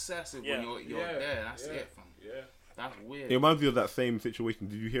be obsessive Yeah. when you're Yeah, there. That's yeah. it, fam. Yeah. That's weird. It reminds me of that same situation.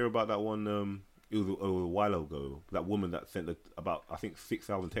 Did you hear about that one? It was a while ago. That woman that sent about I think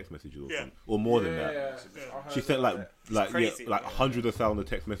 6,000 text messages or Yeah. something, or more than that. Yeah, I heard She sent about like crazy. yeah, like hundreds of thousands of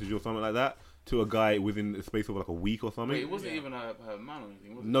text messages or something like that to a guy within the space of like a week or something. Wait, it wasn't even her man or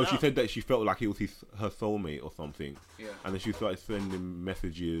anything, was it? No, she said that she felt like it was her soulmate or something, Yeah. and then she started sending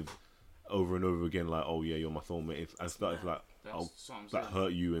messages over and over again, like, "Oh yeah, you're my soulmate," and started like, That's "I'll what I'm like saying.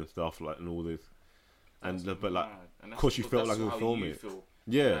 hurt you and stuff like and all this," and That's but like, mad. And that's 'cause she because felt that's like it was how you soulmate. feel,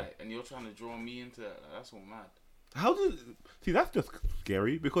 yeah. right? And you're trying to draw me into that. Like, that's all mad. How do see that's just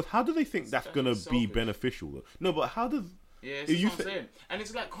scary because how do they think that's That's gonna be selfish. beneficial? Though? No, but how does Yeah, If it's you what I'm say- saying. And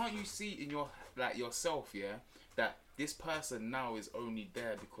it's like, can't you see in your like yourself, yeah, that this person now is only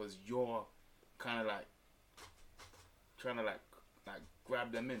there because you're kind of like trying to like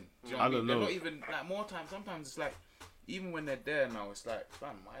grab them in. Do you know what I I mean? don't They're know. not even like more times. Sometimes it's like even when they're there now, it's like,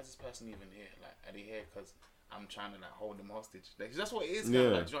 fam, why is this person even here? Like, are they here because I'm trying to like hold them hostage? Like, that's what it is. Kinda Yeah.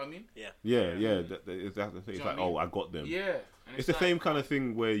 like, do you know what I mean? yeah that's the thing. Do It's you like, know what I oh, mean? I got them. Yeah. And It's the like, same kind of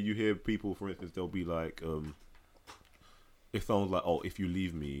thing where you hear people, for instance, they'll be like, if someone's like, oh, if you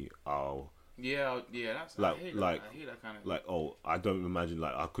leave me, I'll Yeah, that's Like- I hate like- that. I hate that kind of like, oh, I don't imagine,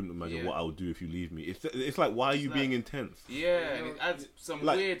 like, I couldn't imagine Yeah. what I would do if you leave me. It's like, why are you It's being like- intense? Yeah, and it adds some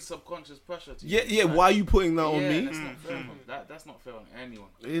Like- weird subconscious pressure to Yeah, you. yeah. Like, Why are you putting that on yeah, me? That's not fair. Man. That's not fair on anyone.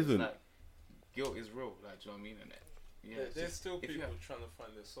 It isn't. Like, guilt is real. Like, do you know what I mean? And yeah, it's There's just- still if you people have- trying to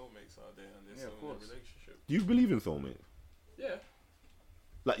find their soulmates out there and they're Yeah, of still in a course. relationship. Do you believe in soulmates? Yeah.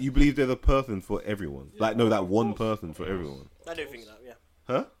 Like, you believe there's a person for everyone? Yeah, Like, no, that of one course. person for everyone. I do think that. Yeah,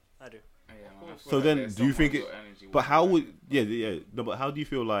 Huh? I do. Yeah, man, I feel So like then, there's do you think someone it? with energy But with how you, would? like, Yeah. No, but how do you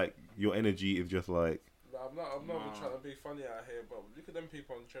feel like your energy is just like? But I'm not Nah. trying to be funny out here, but look at them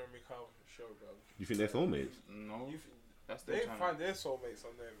people on Jeremy Carl's show, bro. You think they're soulmates? No, You that's they their trying. find their soulmates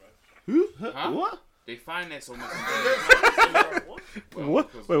on there, man. Who? Huh? What? They find their soulmates.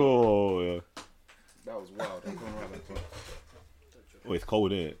 What? Wait. That was wild. I'm going right back to it. Oh, it's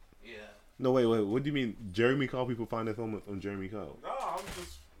cold, isn't it? Yeah. No, wait. What do you mean? Jeremy Kyle people find their soulmates on Jeremy Kyle? No,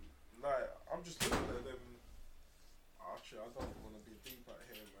 I'm just looking at them. Actually, I don't want to be deep out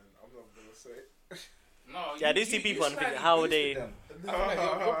here, man. I'm not gonna say. No, Yeah, I do see people and think, how are they? I feel like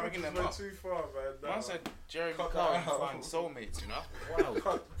you're bringing them Went up. too far, man. No. Man said Jeremy Cut Kyle, that you out. find soulmates, you know?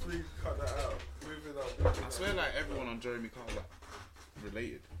 Wow. Please cut that out. Moving on. I swear, like, everyone on Jeremy Kyle, like,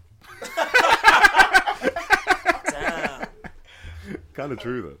 related. Damn. Kind of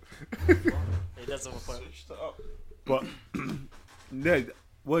true though. It does have a point. Switched it up. But yeah,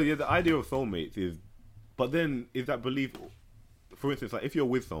 well, yeah, the idea of soulmates is, but then is that belief? For instance, like if you're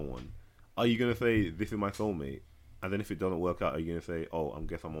with someone, are you gonna say this is my soulmate, and then if it doesn't work out, are you gonna say, oh, I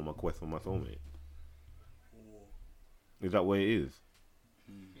guess I'm on my quest for my soulmate? Is that what it is?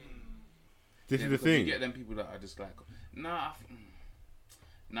 This is the because thing. You get them people that are just like, nah,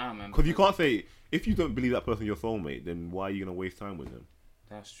 nah, man. Because you can't say if you don't believe that person your soulmate, then why are you gonna waste time with them?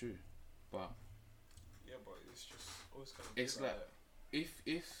 That's true, but Yeah, but it's just always kind of. it's like if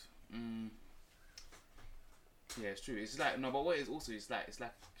yeah, it's true. It's like no, but what it is also it's like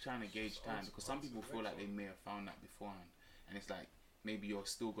trying to gauge time because some people feel like they may have found that beforehand, and it's like maybe you're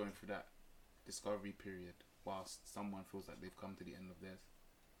still going through that discovery period whilst someone feels like they've come to the end of theirs.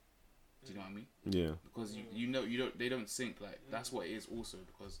 Do you know what I mean? Yeah. Because they don't sync. Like that's what it is also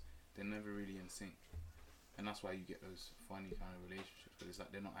because they're never really in sync, and that's why you get those funny kind of relationships. But it's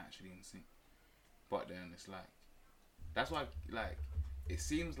like they're not actually in sync. But then it's like that's why like it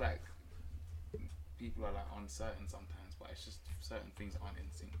seems like people are like uncertain sometimes, but it's just certain things aren't in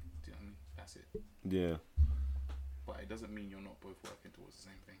sync. Do you know what I mean? That's it. Yeah. But it doesn't mean you're not both working towards the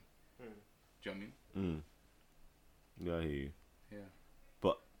same thing. Do you know what I mean? Yeah, I hear you. Yeah.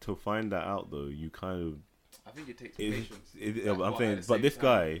 But to find that out though, you kind of I think it takes Is- patience. I'm But saying, at the but same this time-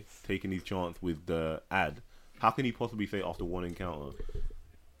 guy taking his chance with the ad, how can he possibly say after one encounter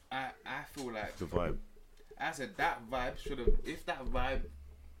I feel like the vibe? I said that vibe should have.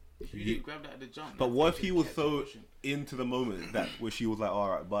 If you didn't grab that at the jump. But that what if should've he was kept so pushing. into the moment that where she was like, "All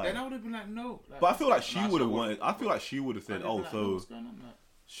right, bye." Then I would have been like, no. But I feel like nah, she it's would have not wanted. I feel like she would have I'd said, be "Oh, like, no, so." what's going on?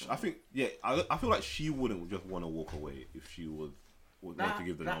 Like, I think, yeah, I feel like she wouldn't just want to walk away if she would want to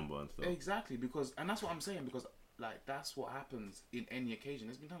give the number and stuff. Exactly, because and that's what I'm saying because like that's what happens in any occasion.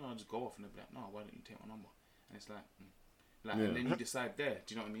 There's been times I just go off and they'll be like, no, why don't you take my number? And it's like, Yeah. and then you decide there.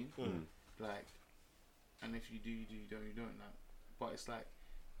 Do you know what I mean? Mm. Like, and if you do, you do. You don't, you don't. Like, but it's like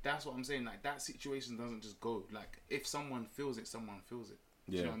that's what I'm saying. Like that situation doesn't just go. Like if someone feels it, someone feels it.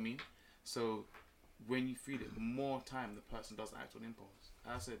 Do you Yeah. know what I mean? So when you feed it more time, the person does act on impulse.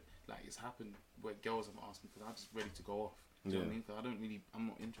 I said, like, it's happened where girls have asked me because I'm just ready to go off. Do you know what I Yeah. mean? Because I'm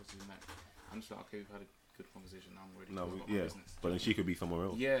not interested in that. I'm just like, okay, we've had a good conversation. Now I'm ready No, to go about my yeah, business. but then she could be somewhere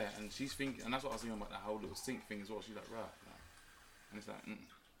else. Yeah, and she's thinking, and that's what I was thinking about that whole little sync thing as well. She's like, right. Like, and it's like,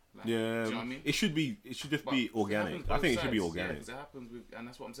 like, Yeah, do you know what I mean? it should just But be it organic. happens I think it both should be sides, organic. Yeah, 'cause it happens with, and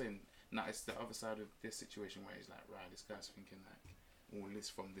that's what I'm saying. Now it's the other side of this situation where it's like, right, this guy's thinking like all this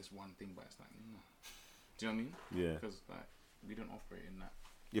from this one thing, but it's like, no. Do you know what I mean? Yeah. Because like we don't operate in that.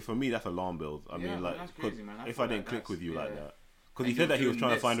 Yeah, for me that's alarm bells. I Yeah, mean, man, like, that's 'cause crazy, man. I if feel I didn't like click that's- with you like yeah. that, because And he said that he you're was trying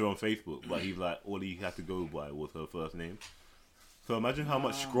to doing find this. her on Facebook, but he's like, all he had to go by was her first name. So imagine how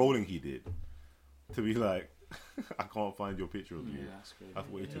much scrolling he did to be like, I can't find your picture of you. Yeah, that's crazy. That's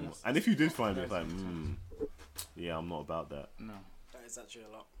way too Yeah, much. And if you did find it, it's like, yeah, I'm not about that. No. That is actually a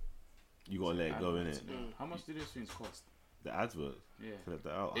lot. You gotta let it go, innit? Yeah. How much do these things cost? The advert. Yeah. Let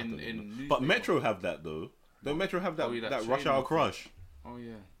that out. I In- don't in know. newspaper. But Metro have that though. Don't Metro have that Oh, yeah, that that Rush train Hour offer. Crush? Oh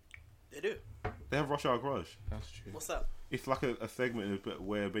yeah, They do. They have Rush Hour Crush. that's true. What's that? It's like a segment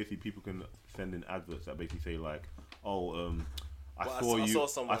where basically people can send in adverts that basically say like, oh, I Well, I saw saw you.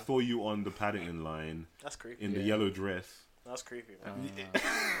 someone. I saw you on the Paddington line That's creepy. in the Yeah. yellow dress. That's creepy, man.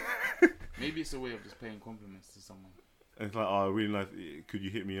 Maybe it's a way of just paying compliments to someone. And it's like, oh, really nice. Could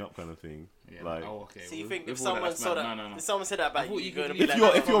you hit me up, kind of thing. Yeah. Like, oh, okay. So you With- think with if all someone that's saw mad. that, No. if someone said that I about thought you, you you're gonna could be if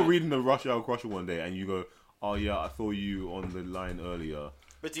like, you're "Oh, reading the Rush Hour Crush one day and you go, oh yeah, I saw you on the line earlier.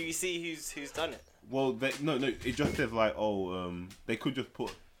 But do you see who's done it? Well, no. It just says like, oh, they could just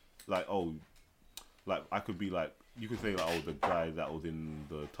put like, oh, like I could be like, you could say like, oh, the guy that was in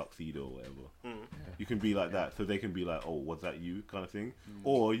the tuxedo or whatever. You can be like that, so they can be like, oh, was that you, kind of thing.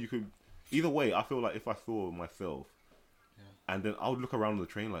 Or you could, either way. I feel like if I saw myself, and then I would look around the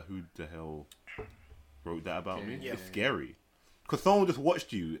train like, who the hell wrote that about me? Yeah. It's scary, because someone just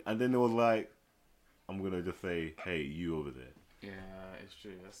watched you, and then they was like, I'm gonna just say, hey, you over there. Yeah, it's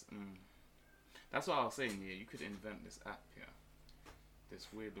true. That's what I was saying. Yeah, you could invent this app. Yeah, this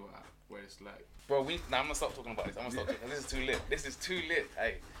weird little app where it's like, bro, I'm gonna stop talking about this. I'm gonna stop talking. This is too lit. This is too lit.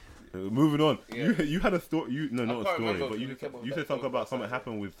 Hey. Moving on. Yeah. You had a story. Not can't a story, remember but if you we kept on said that something about talk something about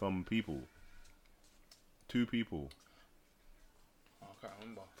happened with some people. 2 people. can't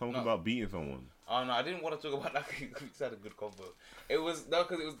remember. Something No. about beating someone. Oh no, I didn't want to talk about that. We had a good convo. It was no,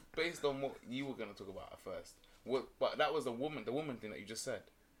 because it was based on what you were gonna talk about at first. But that was the woman thing that you just said.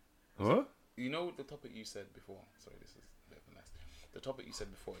 What? You know the topic you said before. Sorry, this is a bit of a mess. The topic you said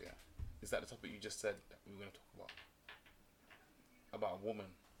before, yeah. Is that the topic you just said that we were gonna talk about? About a woman.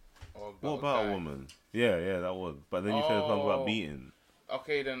 Or What about guy? a woman? Yeah, that was. But then you said something about Oh. beating.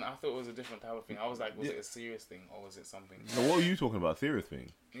 Okay, then I thought it was a different type of thing. I was like, was it a serious thing or was it something? So what were you talking about? Serious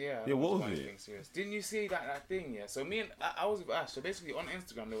thing? Yeah. I Yeah, what don't was want it? anything Serious. Didn't you see that thing? Yeah. So me and I was with Ash. So basically on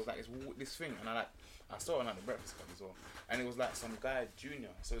Instagram there was like this thing, and I saw it on like the Breakfast Club as well, and it was like some guy junior.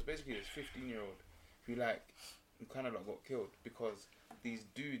 So it's basically this 15-year-old who like kind of like got killed because these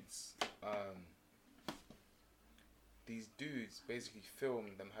dudes basically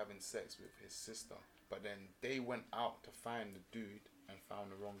filmed them having sex with his sister, but then they went out to find the dude and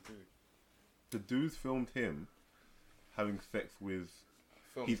found the wrong dude. The dudes filmed him having sex with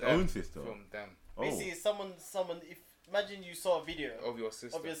Filmed his them, own sister. Filmed them Oh, Basically, someone. If imagine you saw a video of your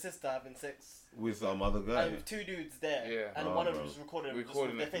sister. of your sister having sex, with some other guy. and with two dudes there, Yeah. and Oh, one of bro. them was recording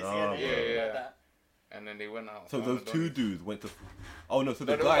Recording their it. face Oh, together, bro. Yeah. like that. And then they went out. So found those the two dog. dudes went to. Oh no! So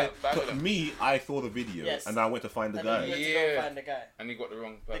the No, they guy. went back So with them. me, I saw the video, Yes. and I went to find the And then guy. you went to Yeah. go find the guy. And he got the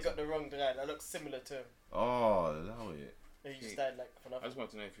wrong They person. got the wrong guy that looks similar to him. Oh, allow it. And he just died like for I nothing. just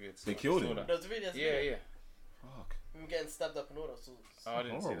wanted to know if you had They killed saw him? that. There was a video. there's a Yeah, video. yeah. Fuck. Him getting stabbed up and all that sorts. Oh, I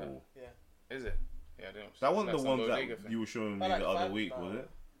didn't see that. Horrible. Yeah. Is it? Yeah, I didn't. That wasn't Like the some one bodega that thing. you were showing me But like the other five- week, no. was it?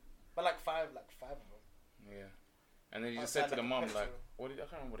 But like five of them. Yeah. And then he just Outside said to the like a mum, picture. like, what did I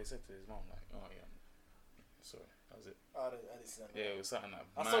can't remember what he said to his mum, like, oh yeah, sorry, that was it. I didn't see that. Yeah, it was something like.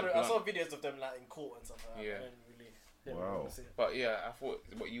 I saw videos of them like in court and stuff like that. Yeah. I didn't really. Wow. Remember seeing it. But yeah, I thought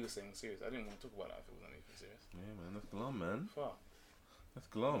what you were saying was serious. I didn't want to talk about that if it was anything serious. Yeah, man, that's glum, man. Fuck. That's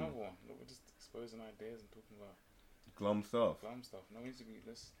glum. Another one. Look, we're just exposing ideas and talking about Glum stuff. glum stuff. No, we need to be.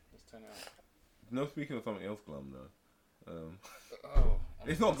 Let's turn it out. No, speaking of something else, glum though. Oh.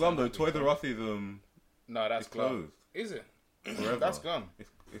 It's not glum though. Toys R Us is No, that's it's glum. closed Is it? forever. That's glum.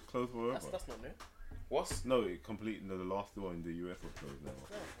 It's closed forever. That's not new. What's? No, the last store in the US was closed now,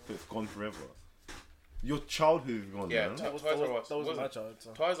 so it's gone forever. Your childhood is gone, Yeah, man. Toys R Us. That was my Wasn't- child.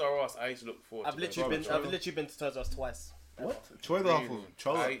 So. Toys R Us. I used to look forward. I've to literally Toys been. R I've Us. literally been to Toys R Us twice. What? Toys R Us was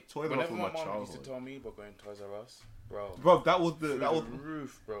Really? Toys R Us Whenever was my my mom used to childhood. tell me about going to Toys R Us, bro. Bro, that was Through that was the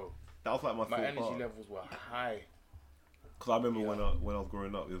roof, bro. that was like my My fault energy part. levels were high. Cause I remember when I was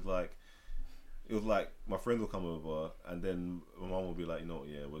growing up, it was like my friends would come over, and then my mom would be like, you know,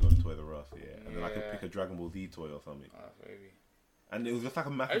 yeah, we're going to Toys R Us, yeah, and then I could Yeah. pick a Dragon Ball Z toy or something, Baby. and it was just like a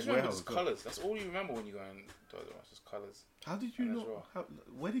I massive just remember warehouse. just colours. That's all you remember when you go in Toys R Us, just colours. How did you And know? as well.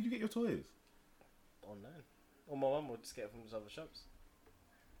 Where did you get your toys? Online. Or my mum would just get it from these other shops.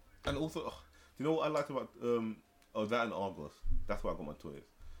 And also, do you know what I liked about that and Argos? That's where I got my toys.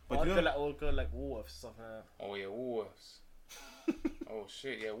 But I'd you go know, like Woolworths and stuff like that. Oh yeah, Woolworths. Oh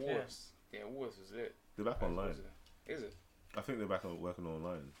shit, yeah, Woolworths. Yeah, Woolworths is lit. they're back online. Is it? I think they're back on working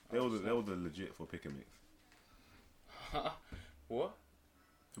online. They Oh, were snap. they were the legit for pick and mix. What?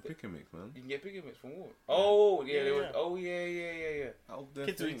 For pick and mix, man. You can get Pick and Mix from Woolworths. Oh yeah, Yeah, they were. yeah. Oh yeah. Out there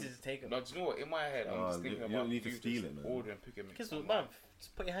Kids thing. would just take them. No, do you know what? In my head, I'm just thinking you about don't need to you steal just it, man. ordering Pick and Mix. Kids would, online. bruv,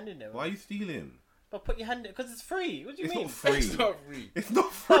 just put your hand in there. Why are you stealing? But put your hand in because it's free. What do you It's mean? not free. It's not free. It's not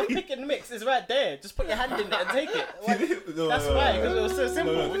Bruv, free. pick and mix is right there. Just put your hand in it and take it. Why- No, That's no, why, no, because no, it was so no,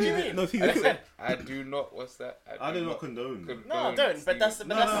 simple. no, What do you see, mean? No, see, I this is- said, I do not. What's that? I do not condone. No, don't. But that's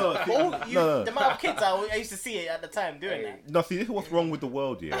No, that's no, all no, you, no. the amount of kids I used to see it at the time doing Hey. that. No, see, this is what's wrong with the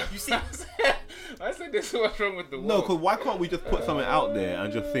world, yeah. You see, I said this is what's wrong with the world. No, because why can't we just put something out there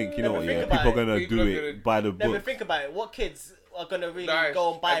and just think, you know Never what, think yeah, about people are it. gonna People do are it gonna- by the never book. think about it. What kids are gonna really Nice.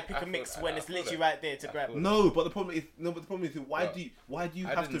 go and buy I- a pick I and mix feel- when I it's feel literally that. right there to I grab? feel No, but the problem is, why Well, do you I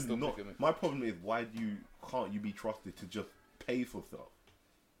have didn't to still not? pick 'em. My problem is why can't you be trusted to just pay for stuff?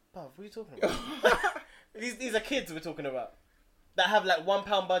 Bruv, what are you talking about? these are kids we're talking about that have like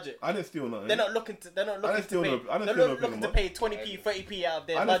 £1 budget. I didn't steal nothing. They're not looking to. They're not I looking didn't to steal pay. no- I didn't They're steal not no looking to pick 'em pay 20p, 30p out of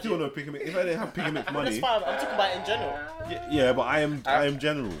their I didn't budget. steal no pick and mix. If I didn't have pick and mix That's money, fine. I'm talking about it in general. yeah, but I am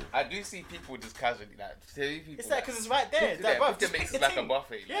general. I do see people just casually like. See people It's like because it's right there. Pick That, bruv, it just makes pick it the like a team.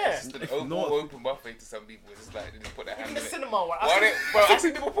 buffet. Yeah. It's just an It's open, not. open buffet to some people. It's just like they just put their hand Even in the it. cinema one. Bro, I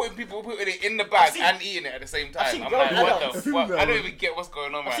see people putting it in the bag seen- and eating it at the same time. seen I'm grown like, what adults. the fuck? No. I don't even get what's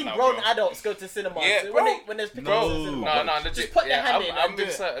going on I've right seen now. grown bro. adults go to cinema. Yeah, so bro. when there's pictures No. in the cinema. No, legit. Just put their yeah, hand in I'm and do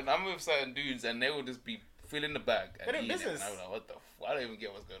with it. certain. I'm with certain dudes, and they will just be filling the bag and They're in eating it. business. And I'm like, what the? I don't even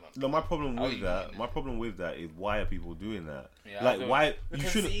get what's going on. No, my problem How with you that. doing it? My problem with that is why are people doing that? Yeah, I like don't- why you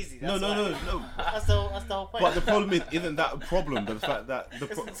Because shouldn't? it's easy, No, that's no, why. no, no. That's the whole point. But the problem isn't that a problem? The fact that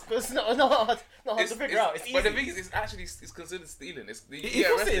it's not hard to figure out. It's easy. But the thing is, it's considered stealing. You It's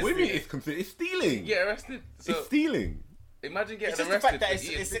get arrested. what do you mean? for it. It's considered. It's stealing. You get arrested. So It's stealing. imagine getting It's just the arrested fact that for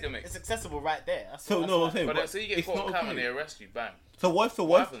eating pick and mix. it's accessible right there. That's So that's no, why. I'm saying. But But then, so you get it's caught not on camera and okay. they arrest you, bang. So what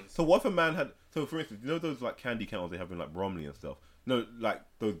happens? if a man had? So for instance, you know those like candy counters they have in like Bromley and stuff. No, like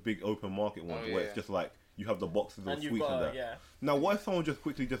those big open market ones Oh, where yeah. it's just like you have the boxes of And you've sweets and got that. yeah. Now, what if someone just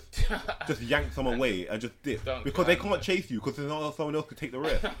quickly just yank someone away and just dip Dunk because they and- can't chase you because someone else could take the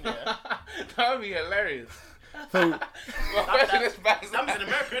rest. Yeah. That would be hilarious. So One person just bangs. That was in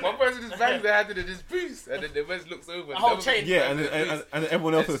America, innit? One person just bangs their hand into this boost, and then the rest looks over. A whole and the other chain. yeah, person and bangs and, the and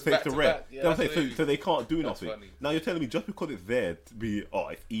everyone else It's takes back the to rest. back. Yeah, You know what I'm that's saying? what So they can't do That's nothing. funny. Now you're telling me just because it's there to be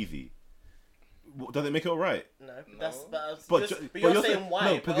it's easy, does it make it alright? No, that's But but, ju- but you're but saying you're why?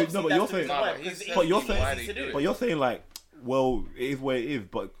 saying- no, but because- no, but obviously you're that's the saying- reason No, why, but because he's it's But you're easy saying- to do it. But you're saying like, well, it is where it is.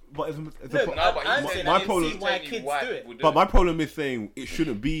 But it's No, a, but No, but I'm he's saying my I can problem- see why kids do it. would do but it. my problem is saying it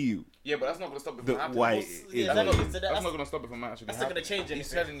shouldn't be Yeah, but that's not gonna stop it the from happening. why. Well, it is yeah, what that's it not- is. That's not gonna stop it from actually That's not gonna happening. change He's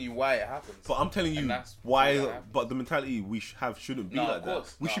anything. telling you why it happens. But I'm telling you And that's why. what happens. But the mentality we have shouldn't be No, like of that.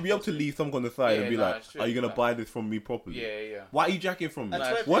 course. We No, should of be able course. to leave someone on the side Yeah, and be no, like, it's true. "Are you gonna Like- buy this from me properly? Yeah. Why are you jacking from me?" And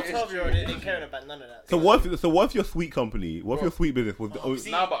Nah, 12-year-old ain't caring about none of that. So what if your sweet company? What if your sweet business was the only? see,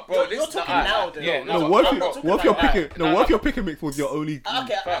 Nah, but bro, You're talking now, though. Yeah, No, but what I'm if not what talking if your about- pick? No, Nah, what if nah. your pick and mix was your only?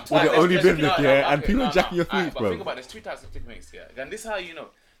 Okay, Fam, Was alright, the only let's- business, no, yeah, no, and okay, people no, jacking your no. Alright, sweets, but bro. think about it, there's two types of pick and mix, yeah. And this is how you know.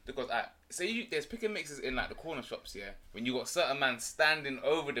 Because say there's pick and mixes in like the corner shops, yeah. When you got certain man standing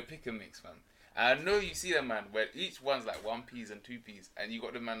over the pick and mix, man. And I know you see them, man, where each one's like 1p's and 2p's, and you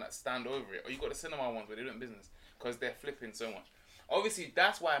got the man that stand over it, or you got the cinema ones where they're doing business because they're flipping so much. Obviously,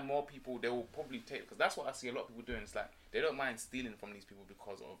 that's why more people they will probably take, because that's what I see a lot of people doing. It's like they don't mind stealing from these people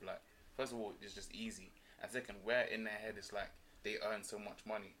because of like, first of all, it's just easy, and second, where in their head it's like they earn so much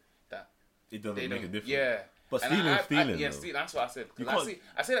money that It doesn't they make a don't. difference. Yeah. But And stealing is stealing, yeah, though. stealing. That's what I said. 'Cause You I can't-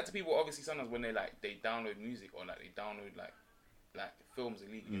 I say that to people obviously sometimes when they download music or like they download like films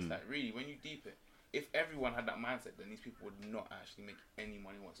illegally. It's like really when you deep it, if everyone had that mindset, then these people would not actually make any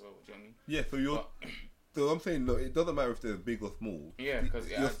money whatsoever. Do you know what I mean? Yeah, so you're. So I'm saying, look, it doesn't matter if they're big or small. Yeah, because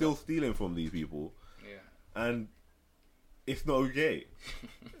you're still stealing from these people, Yeah. and it's not okay.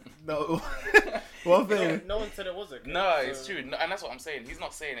 No, what I'm saying No one said it was okay. No, so- it's true, no, and that's what I'm saying. He's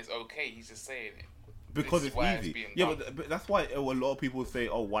not saying it's okay. He's just saying it. because This it's is why it's easy. being Yeah, done. but that's why a lot of people say,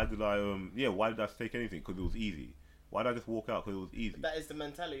 "Oh, why did I take anything? Because it was easy. Why did I just walk out? Because it was easy." That is the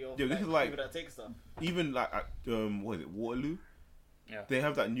mentality of Yeah, this is like- people that take stuff. Even like at what is it, Waterloo? Yeah. They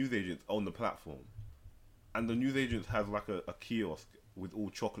have that news agent on the platform, and the news agent has like a kiosk with all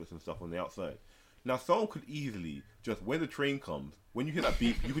chocolates and stuff on the outside. Now, someone could easily just, when the train comes, when you hear that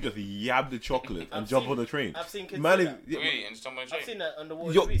beep, you could just yab the chocolate and I've jump seen- on the train. I've seen kids Man do is, that. yeah, Really, and someone I've seen that on the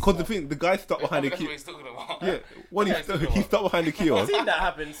water. because the thing, the guy stuck behind the That's what kiosk. he's talking about. Yeah, when That's what he's stuck behind the I've kiosk. seen that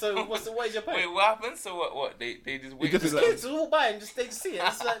happen. So what is your point? Wait, what happened? So what? They just wait. just Just like- kids walk by and just they just see it.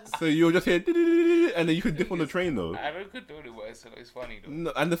 It's like, So you'll just hear, and then you can dip on the train though. I don't could do it, but it's funny though.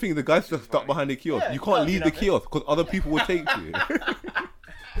 No, and the thing, the guy's just stuck behind the kiosk. Yeah, You you can't can't do leave the nothing. kiosk because other people will take you.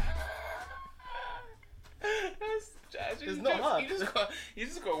 It's not hard. You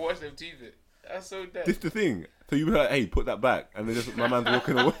just got to watch them teeth it. That's so dead. This the thing. So you be like, hey, put that back, and then just my man's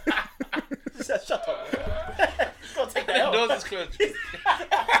walking away. shut up. He's got to take that L. Doors is closed.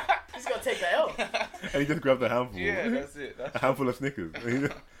 He's got to take that L. And he just grabbed a handful. Yeah, that's it. A handful of Snickers.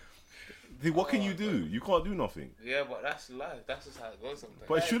 See, what can you do? You can't do nothing. Yeah, but that's life. That's just how it goes sometimes.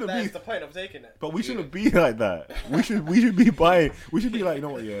 But it shouldn't That be. is the point of taking it. But we shouldn't be like that. We should be buying. We should be like, you know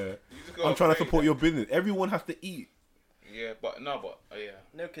what? Yeah, You just gotta I'm trying to pray support that- your business. Everyone has to eat. Yeah, but yeah.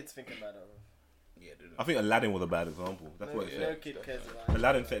 No kids thinking about that. Yeah, dude. I think Aladdin was a bad example. That's what it No said. kid cares about it.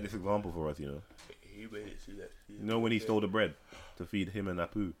 Aladdin set this example for us. You know. He made see that. You know when he stole the bread to feed him and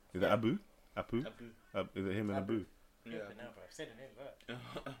Apu. Is it Abu? Apu? Abu. Is it him and Abu? Yeah. Now, bro, I've said the name,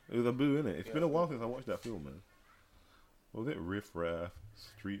 right? It was Abu, innit? It's been a while since I watched that film, man. Was it Riff Raff,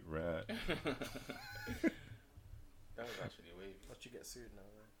 Street Rat? That was actually wavy. Watch you get sued now,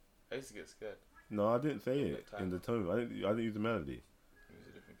 man. I used to get scared. No, I didn't say it That time. in the tone. I didn't use the melody. It was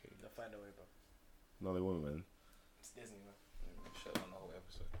a different case. They'll find a way, bro. No, they won't, man. It's Disney, man. Shut down the whole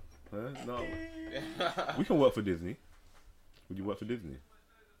episode. Huh? No, we can work for Disney. Would you work for Disney?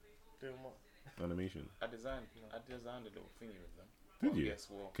 Doing what? Animation. I designed a little thingy with them. Did But you? Guess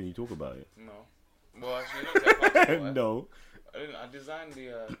what? Can you talk about it? No. Well, actually, not that I can't talk about it. No. I designed the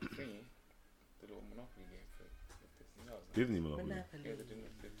thingy, the little Monopoly game for Disney. You know, Disney Monopoly. yeah,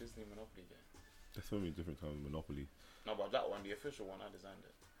 the Disney Monopoly game. There's so many different kinds of Monopoly. No, but that one, the official one, I designed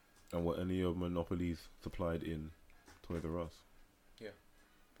it. And what any of Monopolies supplied in Toys R Us?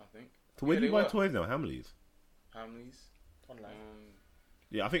 I think. So where Yeah, do you they buy were. toys now? Hamleys? Hamleys. Online.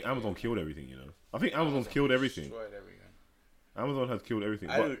 Yeah, I think Amazon killed everything. You know, I think Amazon's killed everything. Destroyed everything. Amazon has killed everything.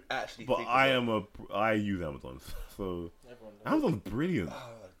 I But don't actually. but think I about- I use Amazon, so Everyone does. Amazon's brilliant. Oh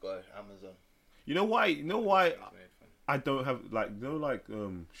god, Amazon. You know why? You know why It's made for- I don't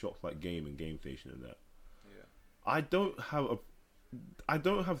have shops like Game and Game Station and that. Yeah. I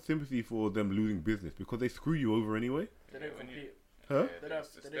don't have sympathy for them losing business because they screw you over anyway. They don't compete. Huh? Yeah, They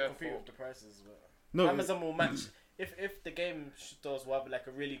it's don't their compete fault. with the prices. But No, Amazon will match if the game stores will have like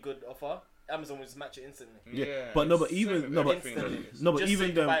a really good offer. Amazon will just match it instantly. Yeah, but no, but it's even- same no, with but- everything Instantly. that is. no, but Just so even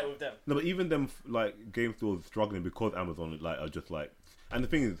you can buy them, it with them. no, but even them like game stores struggling because Amazon like are just like. And the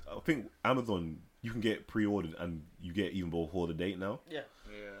thing is, I think Amazon you can get pre-ordered and you get even before the date now. Yeah.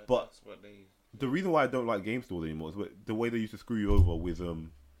 Yeah, But- that's what they. The reason why I don't like game stores anymore is the way they used to screw you over with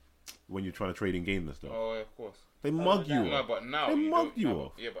when you're trying to trade in games and stuff. Oh, yeah, of course. They mug yeah. you No, off. but now They you mug don't. you no,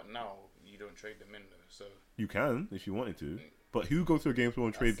 off. Yeah, but now you don't trade them in though. So You can if you wanted to, but who goes to a game store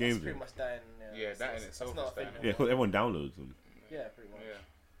and trade That's games pretty in? much dying. Yeah, that in that's itself not is a thing. dying. Yeah, because everyone downloads them. Yeah, pretty much.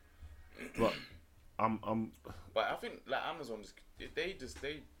 yeah. But I'm But I think like Amazon, they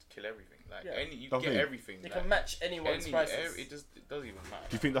kill everything. Like Yeah. any you That's get it. everything. They like, can match anyone's prices. it doesn't even matter.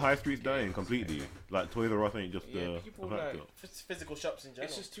 Do you think the high street's dying Yeah. completely? Like Toys R Us ain't just Yeah, a people factor. like- Physical shops in general.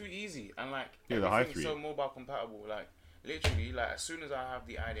 It's just too easy and like Yeah, the high everything's so street. mobile compatible. Like literally, like as soon as I have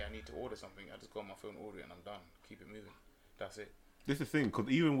the idea I need to order something, I just go on my phone, order it, and I'm done. Keep it moving. That's it. This is the thing, because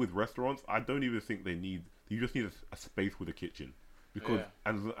even with restaurants, I don't even think they need. You just need a space with a kitchen, because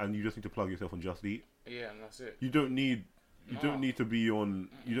Yeah. and you just need to plug yourself on Just Eat. Yeah, and that's it. You don't need. You No. don't need to be on.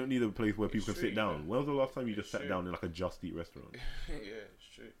 You don't need a place where people It's can sit true, down. man. When was the last time you just It's sat true. down in like a Just Eat restaurant? Yeah, it's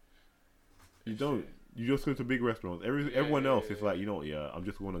true. You It's don't. true. You just go to big restaurants. Yeah, Everyone yeah, else yeah, is yeah. like, you know what? Yeah, I'm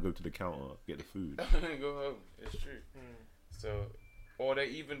just going to go to the counter, get the food. Go home. It's true. So, or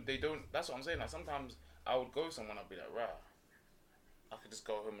they don't. That's what I'm saying. Like sometimes I would go somewhere and I'd be like, rah, I could just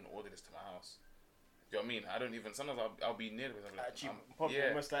go home and order this to my house. Do you know what I mean? I don't even. Sometimes I'll be near the place. I'm At a like, cheap, I'm- probably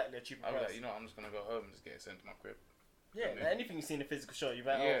yeah. most likely a cheaper I'll be price. like, you know, I'm just gonna go home and just get it sent to my crib. Yeah, like anything you see in a physical shop, you're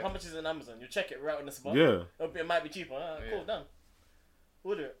like, Yeah. oh, how much is it on Amazon? You check it right on the spot. Yeah, It might be cheaper. Cool, Yeah. done.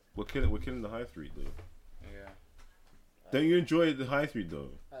 Order it. we're killing the high street though. Yeah. Don't you enjoy the high street though?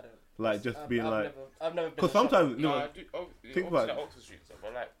 I don't. Like just being like, I've never been. because to a shop. sometimes No, no, I do. Oh, think obviously about like it. Oxford Street and stuff.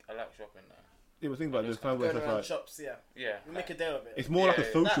 I like shopping there. yeah, but think about it, there's just times where Going it's around like shops, yeah. Yeah. We make a day of it. it's more like a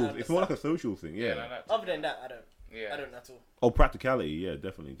Yeah, social. that I It's more like a social thing. Yeah. Yeah. I like Other than that, I don't. yeah. I don't at all. Oh, practicality. Yeah,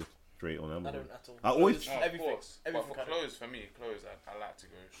 definitely. Just straight on I Amazon. don't at all. I always- Clothes, Oh, of everything. course. But Everything. for I don't. clothes, for me, clothes, I like to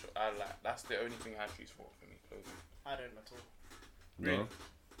go. That's the only thing high street's for me. Clothes. I don't at all. No, Really?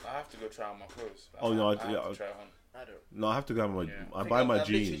 I have to go try on my clothes. Oh, no, I yeah, have to try on. I don't. no, I have to go my. Yeah. I think buy my I've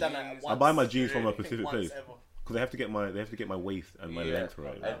literally jeans done that I once. buy my jeans from a Really? I think specific once place ever. because they have to get my waist and my Yeah. length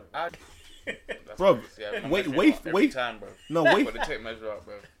right. I- Right? That's Bro, nice, yeah, I'm wait, measuring wait, up every wait. time, bro. No, Got waist, the tape measure up,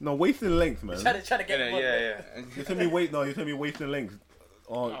 bro. no waist and length, man. Trying to get Yeah, one, yeah, You tell me weight. No, you tell me waist and length.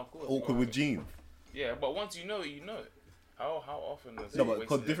 Oh, No, of course, awkward you with are. jeans. yeah. But once you know it, you know it. How often does No, it but waste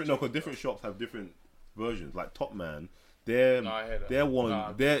because in different. that No, because jeans, different bro? shops have different versions. Like Top Man, they're No, I hear that. they're one.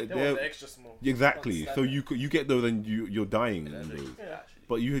 Nah, they're They want the they're extra small. exactly. Don't So understand you get those and you're dying in those. Yeah.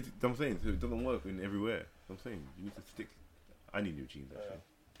 But you, I'm saying, so it doesn't work in everywhere. I'm saying you need to stick. I need new jeans actually.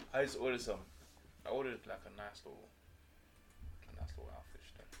 I just ordered some. I ordered like a nice little outfit.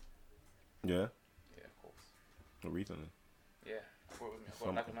 Yeah, Yeah, of course. not recently. Yeah, I brought it with me. I got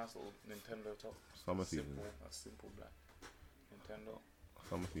Some- like a nice little Nintendo top. Summer season. Simple black Nintendo.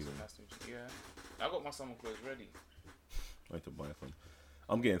 Summer season. Nice to- Yeah, I got my summer clothes ready. I need to buy some.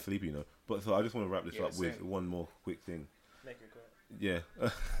 I'm getting sleepy, you know. But so I just want to wrap this Yeah, up with same. one more quick thing. Make it great. Yeah.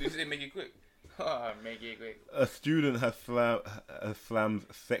 Did they make it quick? Make it quick. A student has slammed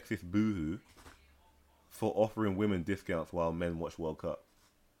sexist boohoo for offering women discounts while men watch World Cup.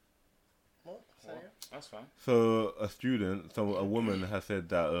 What? Say again? That's fine. So a woman has said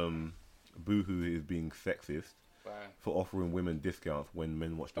that boohoo is being sexist Fine. for offering women discounts when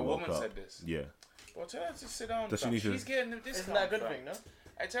men watch the A World woman Cup. said this. Yeah. Well, tell her to sit down. Does she fam. need to- She's getting the discount. Isn't that a good fam. thing, no?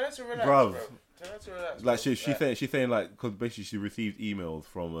 Hey, tell her to relax, Bruv. bro. Tell her to relax. Like bro. she's saying like because basically she received emails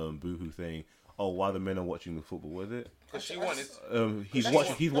from Boohoo saying, oh, why the men are watching the football? Was it? Because she wanted. He's That's watching.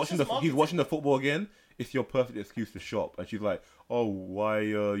 just- He's that's watching just the. He's marketing. watching the football again. It's your perfect excuse to shop. And she's like, "Oh, why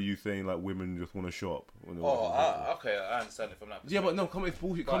are you saying like women just want to shop?" When they're watching football?" Okay, I understand it from that. Yeah, but no, come on, it's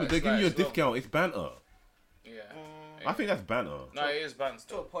bullshit. But Come on, it's they're giving you a like- it's discount. It's banter. Yeah. I think that's banter. No, it is banned To a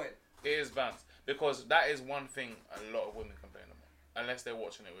still. point. It is banned because that is one thing a lot of women complain about, unless they're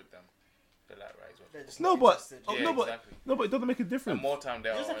watching it with them. they're like, right, he's watching They're just football. No, but interested. oh, Yeah, no, but exactly. no, but it doesn't make a And difference. more time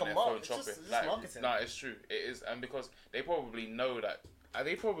they're It's on like a their mar- phone it's just- shopping. it's just Like, marketing. no, it's true. It is, and because they probably know that,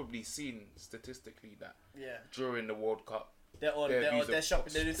 they probably seen statistically that Yeah. during the World Cup, They're on. their They're, views on, they're of shopping.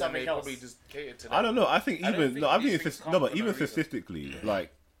 books, They're doing and something they else. probably just cater to that. I don't know. I think I don't even think no, I these think things it's come no, for but even no reason. statistically,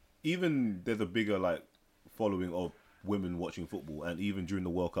 like even there's a bigger like following of women watching football, and even during the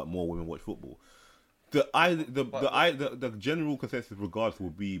World Cup, more women watch football. The general consensus regardless will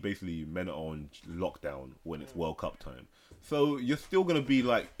be basically men are on lockdown when it's World Cup time. So you're still gonna be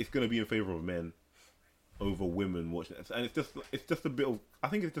like it's gonna be in favor of men over women watching it, and it's just a bit of I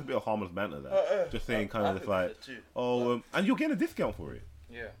think it's just a bit of harmless banter there, just saying kind of just like and you're getting a discount for it.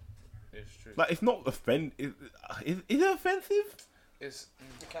 Yeah, it's true. Like it's not is it offensive? It's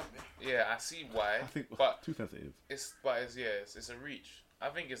It can be. yeah, I see why, I think but too sensitive. it's a reach. I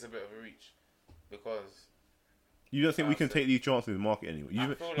think it's a bit of a reach because You don't think we I can feel- take these chances in the market anyway? I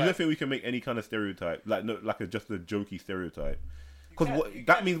You feel don't like- think we can make any kind of stereotype just a jokey stereotype? Because can- you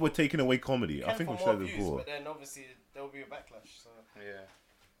that can- means we're taking away comedy. You I can think for we've more said it views, before. but then obviously there will be a backlash. So yeah,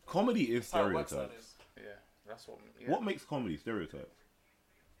 Comedy is that's how it works stereotypes. nowadays. yeah, that's what. Yeah. What makes comedy stereotypes?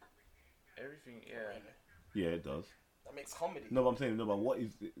 Everything, yeah. Yeah, it does. That makes comedy. No, but I'm saying but what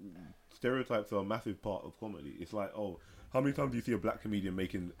is stereotypes are a massive part of comedy. It's like how many times do you see a black comedian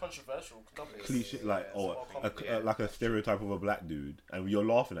making Controversial topics. cliche like Yeah, it's more comedy. like a stereotype of a black dude, and you're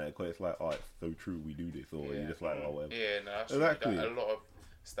laughing at it because it's like it's so true we do this, or Yeah. you're just like whatever. Yeah, no, that's Exactly. true. A lot of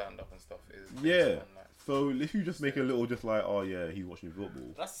stand up and stuff is based Yeah. on that. So if you just make a little just like he's watching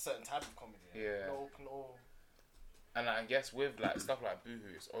football. That's a certain type of comedy. Yeah. Not all. And I guess with like stuff like Boohoo,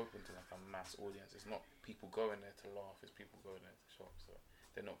 it's open to like a mass audience. It's not people going there to laugh. It's people going there to shop. So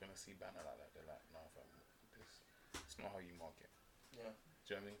they're not gonna see banner like that. They're like, no, fam, it's not how you market. Yeah.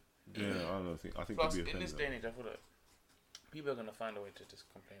 Do you know what I mean? Yeah, I don't know. I think Plus, it'd be in this offended. day and age, I feel like people are gonna find a way to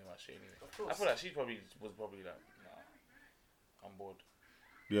just complain about shit anyway. Of I course. feel like she was probably like, nah, I'm bored.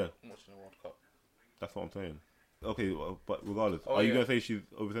 Yeah, I'm watching the World Cup. that's what I'm saying. Okay, but regardless, Oh, are you yeah. gonna say she's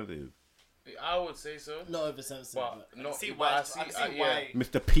oversensitive? I would say so, Not oversensitive. but not. see but why. I see, I can see yeah. why.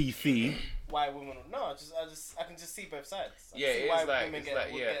 Mr. PC. Why women? No, I can just see both sides. I Yeah, can see it why is like, women it's get,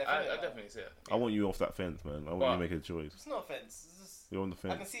 like, would yeah, get I offended by it. definitely see it. I want you off that fence, man. I want you But- to make a choice. It's not offense. It's just, You're on the I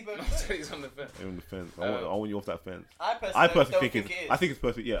can fence. see both I'm sides. saying it's on the fence. You're on the fence. I want you off that fence. I personally, I personally don't think think it is. I think it's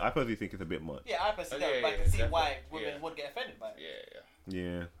personally. Yeah, I personally think it's a bit much. Yeah, I personally Oh, don't. yeah, But I yeah, can see definitely. why women Yeah. would get offended by it. Yeah,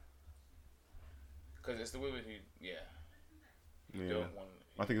 yeah. Yeah, Because it's the women who, yeah, yeah. don't want.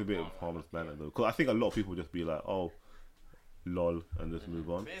 I think it's a bit of harmless banter though, because I think a lot of people just be like, lol, and just move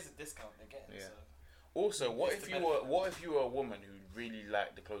on. But it's a discount they're getting. Yeah. So. Also, what It's if the you were benefit. a woman who really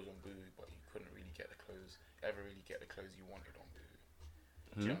liked the clothes on Boohoo, but you couldn't really get the clothes, ever really get the clothes you wanted on Boohoo?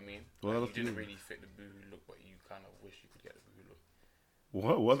 Do you know what I mean? Well, Like, that's you didn't true. really fit the Boohoo look, but you kind of wish you could get the Boohoo look.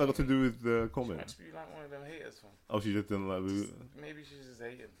 What's that got to do with the Might comment? just be like one of them haters, fam. Oh, she just didn't like. Maybe she's just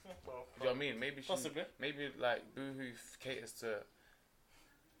hating. Well, Do you know what I mean? Maybe she, Possibly. maybe like Boohoo caters to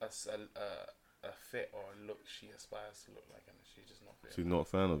a fit or a look she aspires to look like, and she's just not fit. She's not a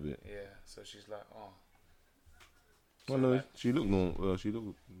fan of it. Yeah, so she's like, oh. Well, no, she looked normal. Well, she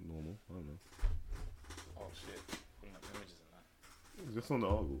looked normal. I don't know. Oh shit, putting up images and that. It's just on the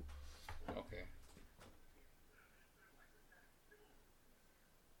article. Okay.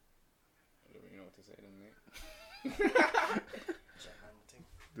 I don't really know what to say then, mate.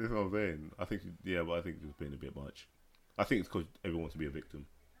 That's what I'm saying. I think, yeah, but I think it's been a bit much. I think it's because everyone wants to be a victim,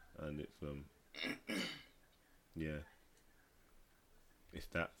 and it's yeah, it's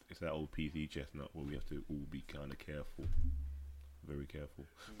that old PC chestnut where we have to all be kind of careful, very careful.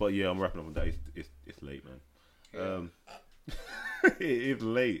 But yeah, I'm wrapping up on that. It's late, man. It is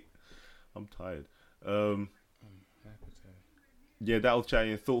late. I'm tired. Yeah, that was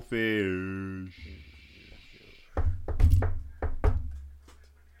chatting Saltfish.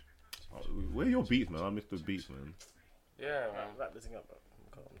 Where are your beats, man? I missed the beats, man. Yeah, man. Wrap this thing up, bro.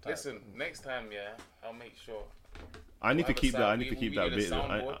 I'm tired. Listen, next time, yeah, I'll make sure. I need to We'll have keep a that. I sound- need to we- keep we that need a bit. Though.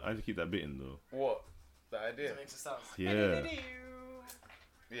 soundboard. I need to keep that bit in though. What? The idea? It makes it sound. Yeah.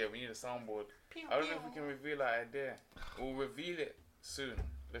 Yeah, we need a soundboard. I don't know if we can reveal our idea. We'll reveal it soon.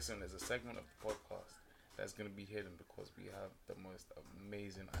 Listen, there's a segment of the podcast that's going to be hidden because we have the most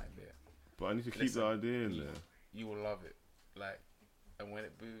amazing idea. But I need to keep Listen, the idea in you- there. You will love it. Like, and when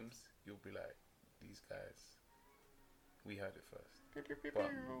it booms, you'll be like, these guys, we heard it first. But,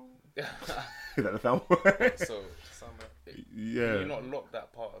 Is that the soundboard? so, Yeah. you not lock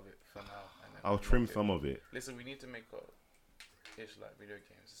that part of it for now. And then I'll trim unlock it. some of it. Listen, we need to make a ish like video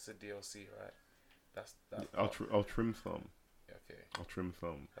games. It's a DLC, right? That's that. I'll part. I'll trim some. Okay, I'll trim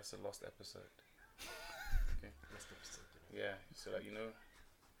some. that's a lost episode. Okay, yeah. So like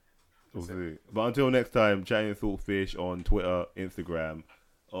We'll see. But until next time, Chatting Thoughtfish on Twitter, Instagram.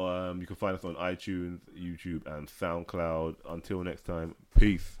 You can find us on iTunes, YouTube, and SoundCloud. Until next time,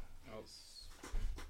 peace.